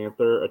Black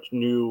Panther, a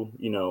new,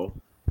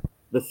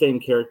 the same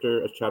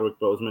character as Chadwick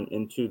Boseman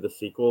into the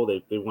sequel.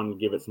 They wanted to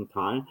give it some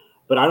time.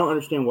 But I don't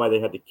understand why they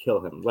had to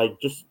kill him.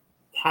 Like, just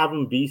have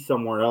him be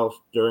somewhere else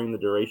during the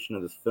duration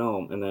of this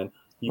film, and then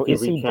you can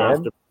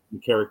recast a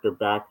character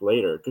back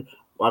later.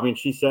 I mean,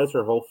 she says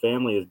her whole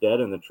family is dead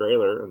in the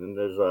trailer, and then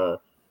there's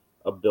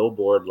a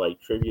billboard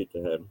tribute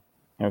to him.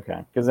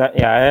 Okay, because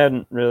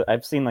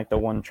I've seen the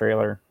one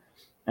trailer,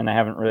 and I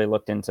haven't really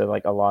looked into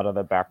a lot of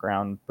the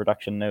background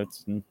production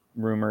notes and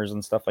rumors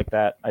and stuff like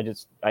that.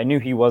 I knew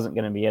he wasn't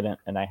going to be in it,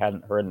 and I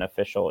hadn't heard an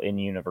official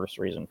in-universe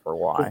reason for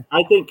why.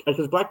 I think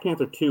because Black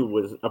Panther 2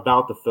 was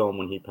about the film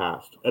when he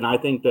passed, and I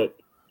think that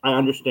I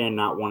understand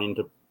not wanting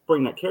to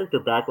bring that character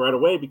back right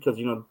away because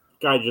the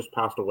guy just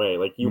passed away.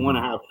 You want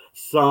to have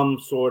some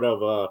sort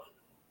of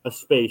a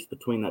space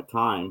between that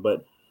time,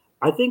 but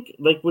I think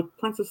with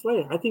Princess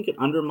Leia, I think it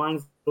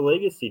undermines the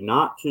legacy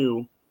not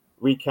to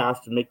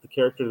recast and make the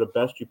character the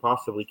best you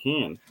possibly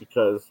can,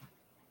 because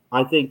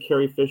I think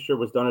Carrie Fisher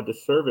was done a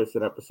disservice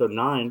in episode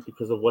 9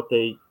 because of what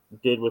they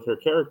did with her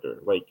character.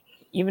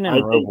 Even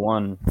in Rogue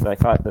One, I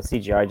thought the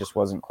CGI just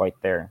wasn't quite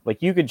there.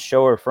 You could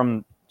show her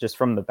from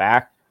the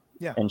back,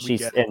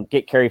 and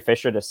get Carrie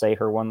Fisher to say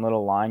her one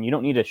little line. You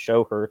don't need to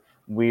show her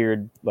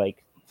weird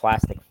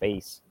plastic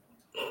face.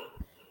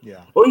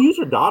 Yeah. Or use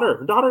her daughter.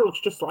 Her daughter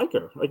looks just like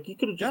her. You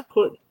could have just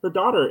put her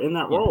daughter in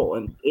that role,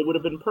 and it would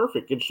have been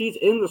perfect. And she's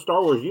in the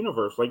Star Wars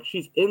universe.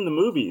 She's in the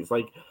movies.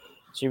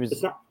 She was.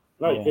 It's not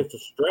it's a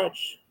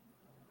stretch.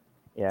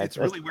 Yeah, it's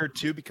really weird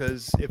too,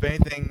 because if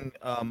anything,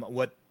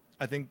 what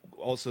I think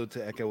also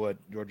to echo what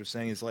George was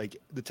saying is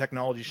the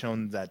technology's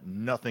shown that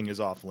nothing is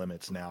off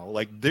limits now.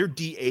 They're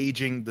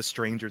de-aging the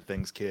Stranger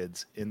Things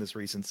kids in this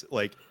recent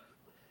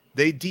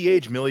they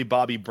de-age Millie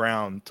Bobby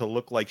Brown to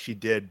look like she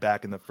did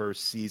back in the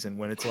first season,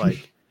 when it's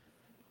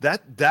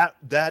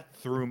that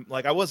threw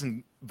I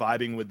wasn't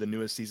vibing with the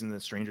newest season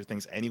of Stranger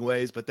Things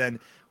anyways, but then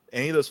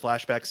any of those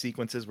flashback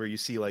sequences where you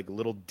see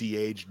little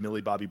de-aged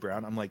Millie Bobby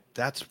Brown, I'm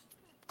that's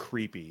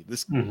creepy.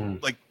 This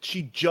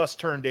she just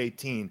turned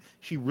 18.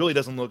 She really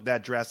doesn't look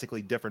that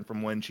drastically different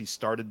from when she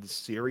started the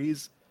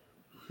series.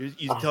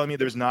 You're telling me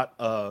there's not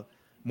a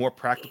more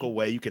practical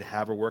way you could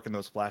have her work in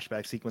those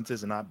flashback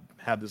sequences and not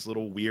have this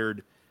little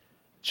weird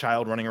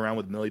child running around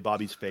with Millie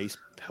Bobby's face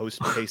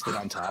pasted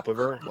on top of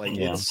her?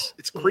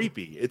 It's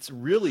creepy. It's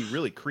really,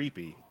 really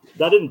creepy.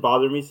 That didn't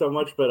bother me so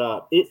much,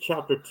 but It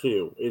Chapter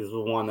 2 is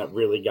the one that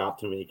really got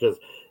to me, because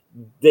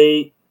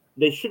they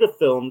should have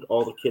filmed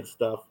all the kids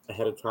stuff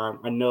ahead of time.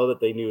 I know that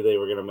they knew they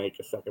were going to make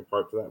a second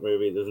part to that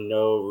movie. There's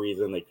no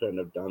reason they couldn't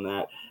have done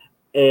that.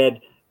 And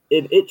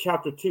in It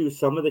Chapter 2,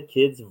 some of the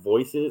kids'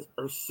 voices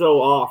are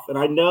so off. And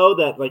I know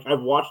that,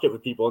 I've watched it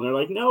with people, and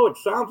they're no, it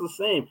sounds the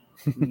same.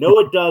 No,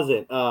 it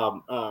doesn't.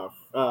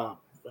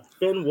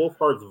 Finn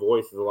Wolfhard's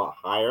voice is a lot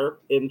higher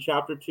in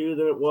Chapter 2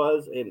 than it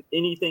was in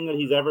anything that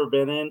he's ever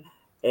been in.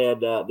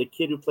 And the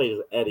kid who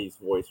plays Eddie's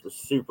voice was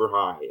super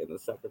high in the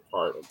second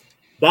part. And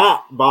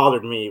that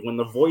bothered me when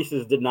the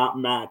voices did not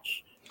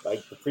match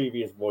the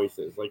previous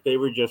voices. They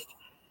were just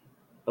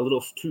a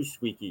little too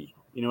squeaky.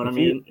 You know what I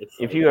mean?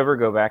 If you ever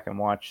go back and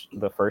watch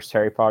the first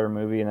Harry Potter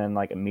movie and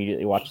then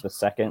immediately watch the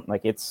second,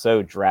 it's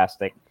so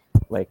drastic.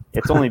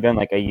 It's only been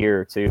a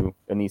year or two,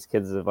 and these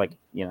kids have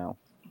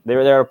they're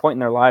at a point in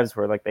their lives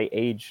where they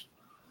age,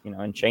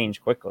 and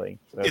change quickly.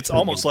 So it's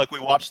almost like we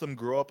watch them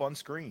grow up on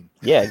screen.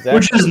 Yeah, exactly.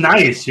 Which is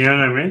nice, you know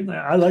what I mean?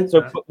 I like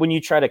that. But when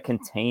you try to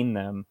contain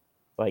them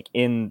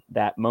in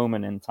that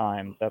moment in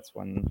time, that's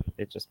when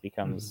it just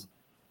becomes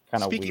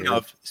kind of Speaking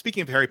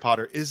weird. of Harry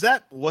Potter, is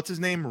that what's his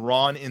name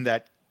Ron in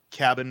that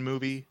Cabin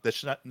movie, the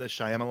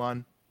Shyamalan?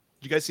 Did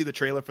you guys see the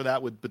trailer for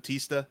that with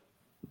Batista?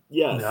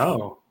 Yes.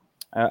 No.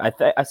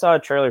 I saw a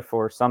trailer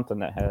for something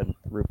that had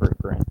Rupert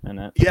Grint in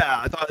it.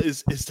 Yeah, I thought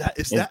is that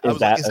Is I was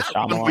that like, is a that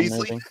Ron Shyamalan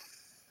Weasley? movie?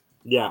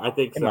 Yeah, I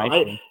think It so.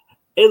 might be.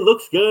 It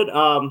looks good.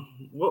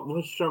 What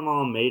was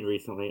Shyamalan made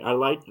recently? I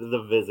liked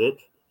The Visit.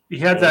 He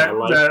had and I that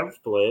liked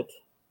Split.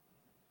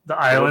 the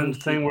island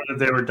wasn't thing where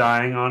they were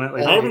dying on it.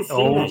 Like I haven't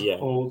seen that yet.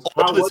 Old.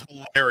 Oh, How it's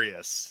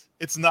hilarious.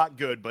 It's not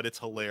good, but it's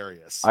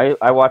hilarious.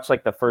 I watched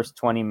like the first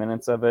 20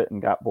 minutes of it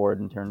and got bored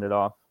and turned it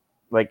off.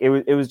 Like it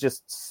was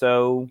just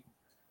so,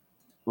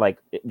 like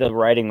the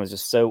writing was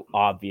just so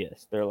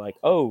obvious. They're like,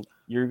 oh,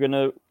 you're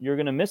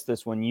gonna miss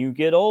this when you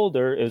get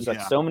older. It was like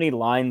Yeah. so many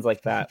lines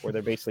like that where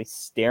they're basically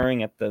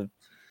staring at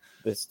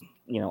this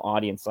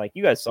audience. Like,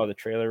 you guys saw the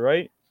trailer,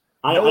 right?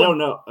 I No one- don't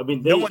know. I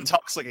mean, no one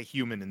talks like a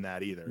human in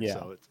that either. Yeah.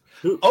 So it's,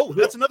 who-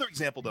 that's another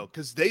example though,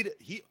 because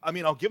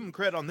I'll give them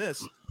credit on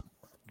this.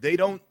 They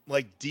don't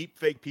like deep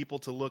fake people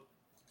to look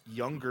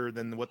younger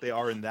than what they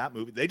are in that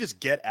movie. They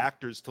just get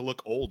actors to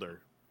look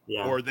older,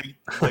 yeah. or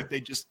they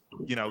just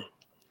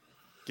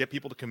get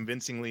people to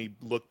convincingly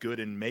look good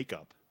in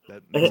makeup.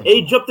 That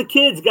Age up the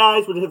kids,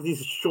 guys. Would have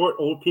these short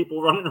old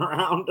people running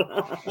around.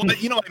 well,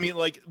 but you know what I mean.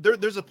 Like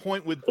there's a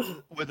point with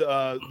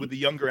the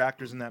younger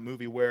actors in that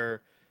movie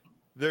where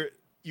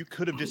you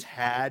could have just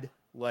had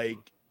like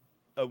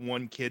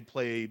one kid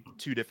play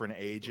two different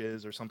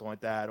ages or something like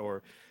that,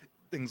 or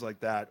things like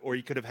that, or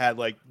you could have had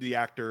like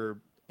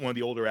one of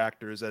the older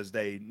actors as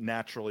they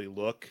naturally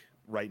look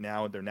right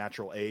now at their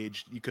natural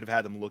age. You could have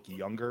had them look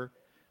younger,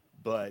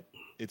 but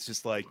it's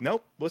just like,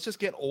 nope, let's just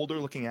get older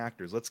looking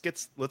actors. Let's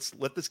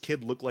let this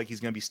kid look like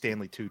he's going to be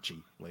Stanley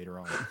Tucci later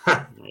on.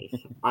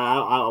 Nice. I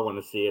want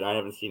to see it. I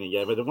haven't seen it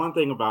yet. But the one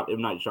thing about M.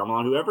 Night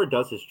Shyamalan, whoever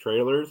does his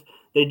trailers,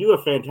 they do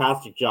a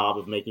fantastic job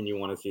of making you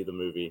want to see the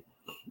movie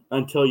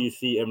until you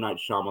see M. Night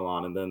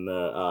Shyamalan, and then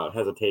the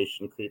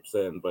hesitation creeps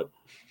in. But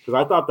because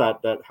I thought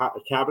that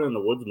Cabin in the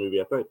Woods movie,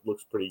 I thought it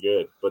looks pretty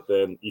good. But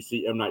then you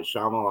see M. Night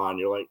Shyamalan,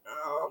 you're like,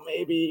 oh,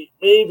 maybe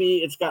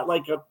it's got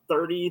like a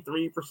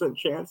 33%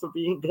 chance of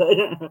being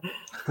good.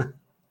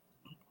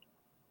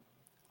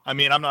 I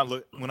mean, I'm not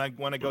when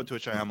I go to a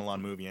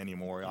Shyamalan movie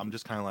anymore. I'm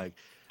just kind of like,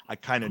 I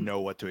kind of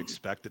know what to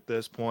expect at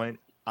this point.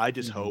 I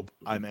just hope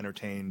I'm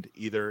entertained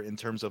either in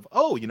terms of,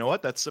 oh, you know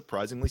what, that's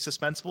surprisingly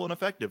suspenseful and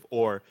effective,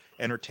 or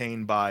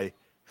entertained by,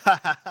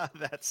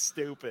 that's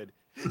stupid.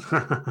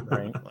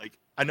 Right. Like,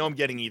 I know I'm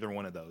getting either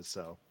one of those.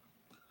 So,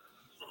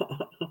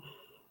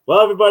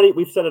 Well, everybody,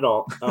 we've said it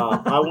all.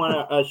 I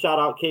want to shout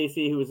out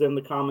Casey, who was in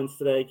the comments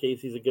today.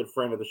 Casey's a good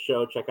friend of the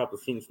show. Check out the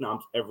Scene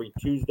Snobs every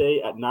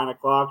Tuesday at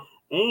 9:00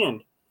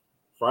 and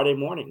Friday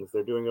mornings.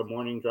 They're doing a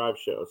morning drive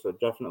show, so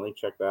definitely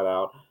check that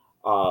out.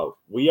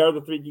 We are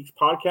the Three Geeks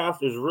Podcast.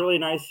 It was really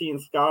nice seeing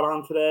Scott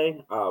on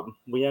today.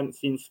 We hadn't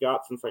seen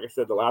Scott since, like I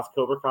said, the last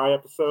Cobra Kai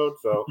episode.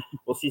 So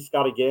we'll see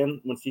Scott again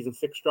when season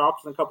 6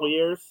 drops in a couple of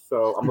years.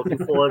 So I'm looking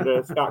forward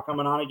to Scott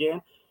coming on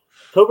again.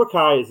 Cobra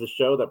Kai is the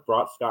show that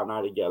brought Scott and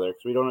I together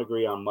because we don't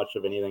agree on much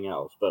of anything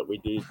else, but we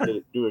do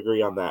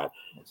agree on that.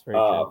 That's very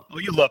true. oh,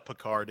 you love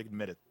Picard.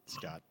 Admit it,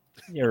 Scott.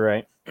 You're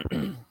right.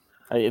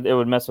 It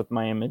would mess with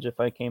my image if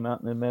I came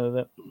out and admitted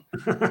it.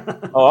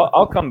 Oh,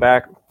 I'll come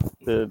back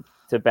to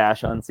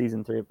bash on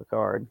season 3 of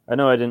Picard. I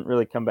know I didn't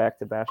really come back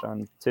to bash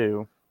on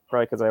 2,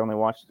 probably because I only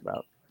watched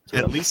about 2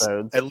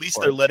 episodes. At least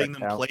before they're I letting checked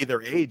them out. play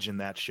their age in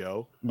that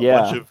show.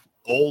 Yeah. Bunch of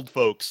old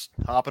folks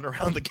hopping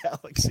around the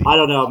galaxy. I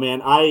don't know,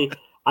 man.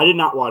 I did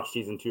not watch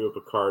season 2 of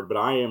Picard, but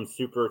I am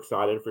super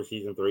excited for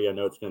season 3. I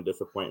know it's going to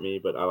disappoint me,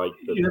 but I like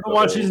the. You never the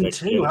watched whole season Next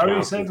 2. Gen How are you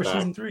cast excited is for back.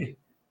 season 3?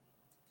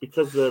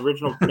 Because the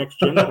original Next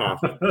Gen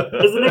cast.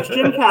 Because the Next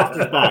Gen cast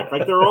is back.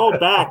 Like, they're all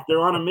back. They're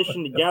on a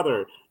mission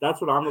together. That's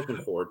what I'm looking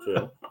forward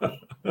to.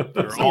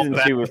 They're all Season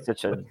back. 2 was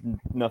such a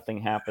nothing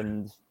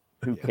happened,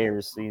 who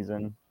cares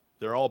season.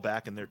 They're all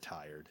back and they're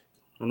tired.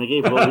 And they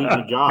gave Will Wheaton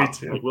a job. Me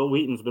too. Like, Will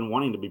Wheaton's been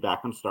wanting to be back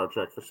on Star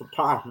Trek for some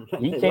time.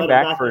 He They came let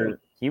him back in.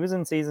 he was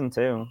in season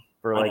 2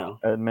 for I like know.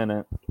 a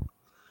minute.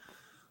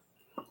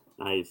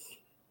 Nice.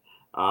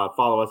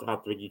 Follow us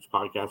at Three Geeks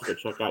Podcast. Go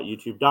check out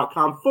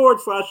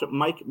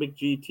youtube.com/Mike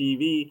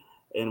McGTV.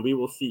 And we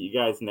will see you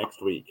guys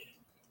next week.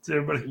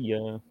 Everybody.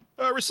 Yeah.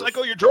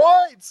 Recycle your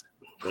droids!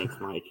 Thanks,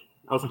 Mike.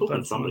 I was hoping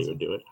That's somebody awesome. would do it.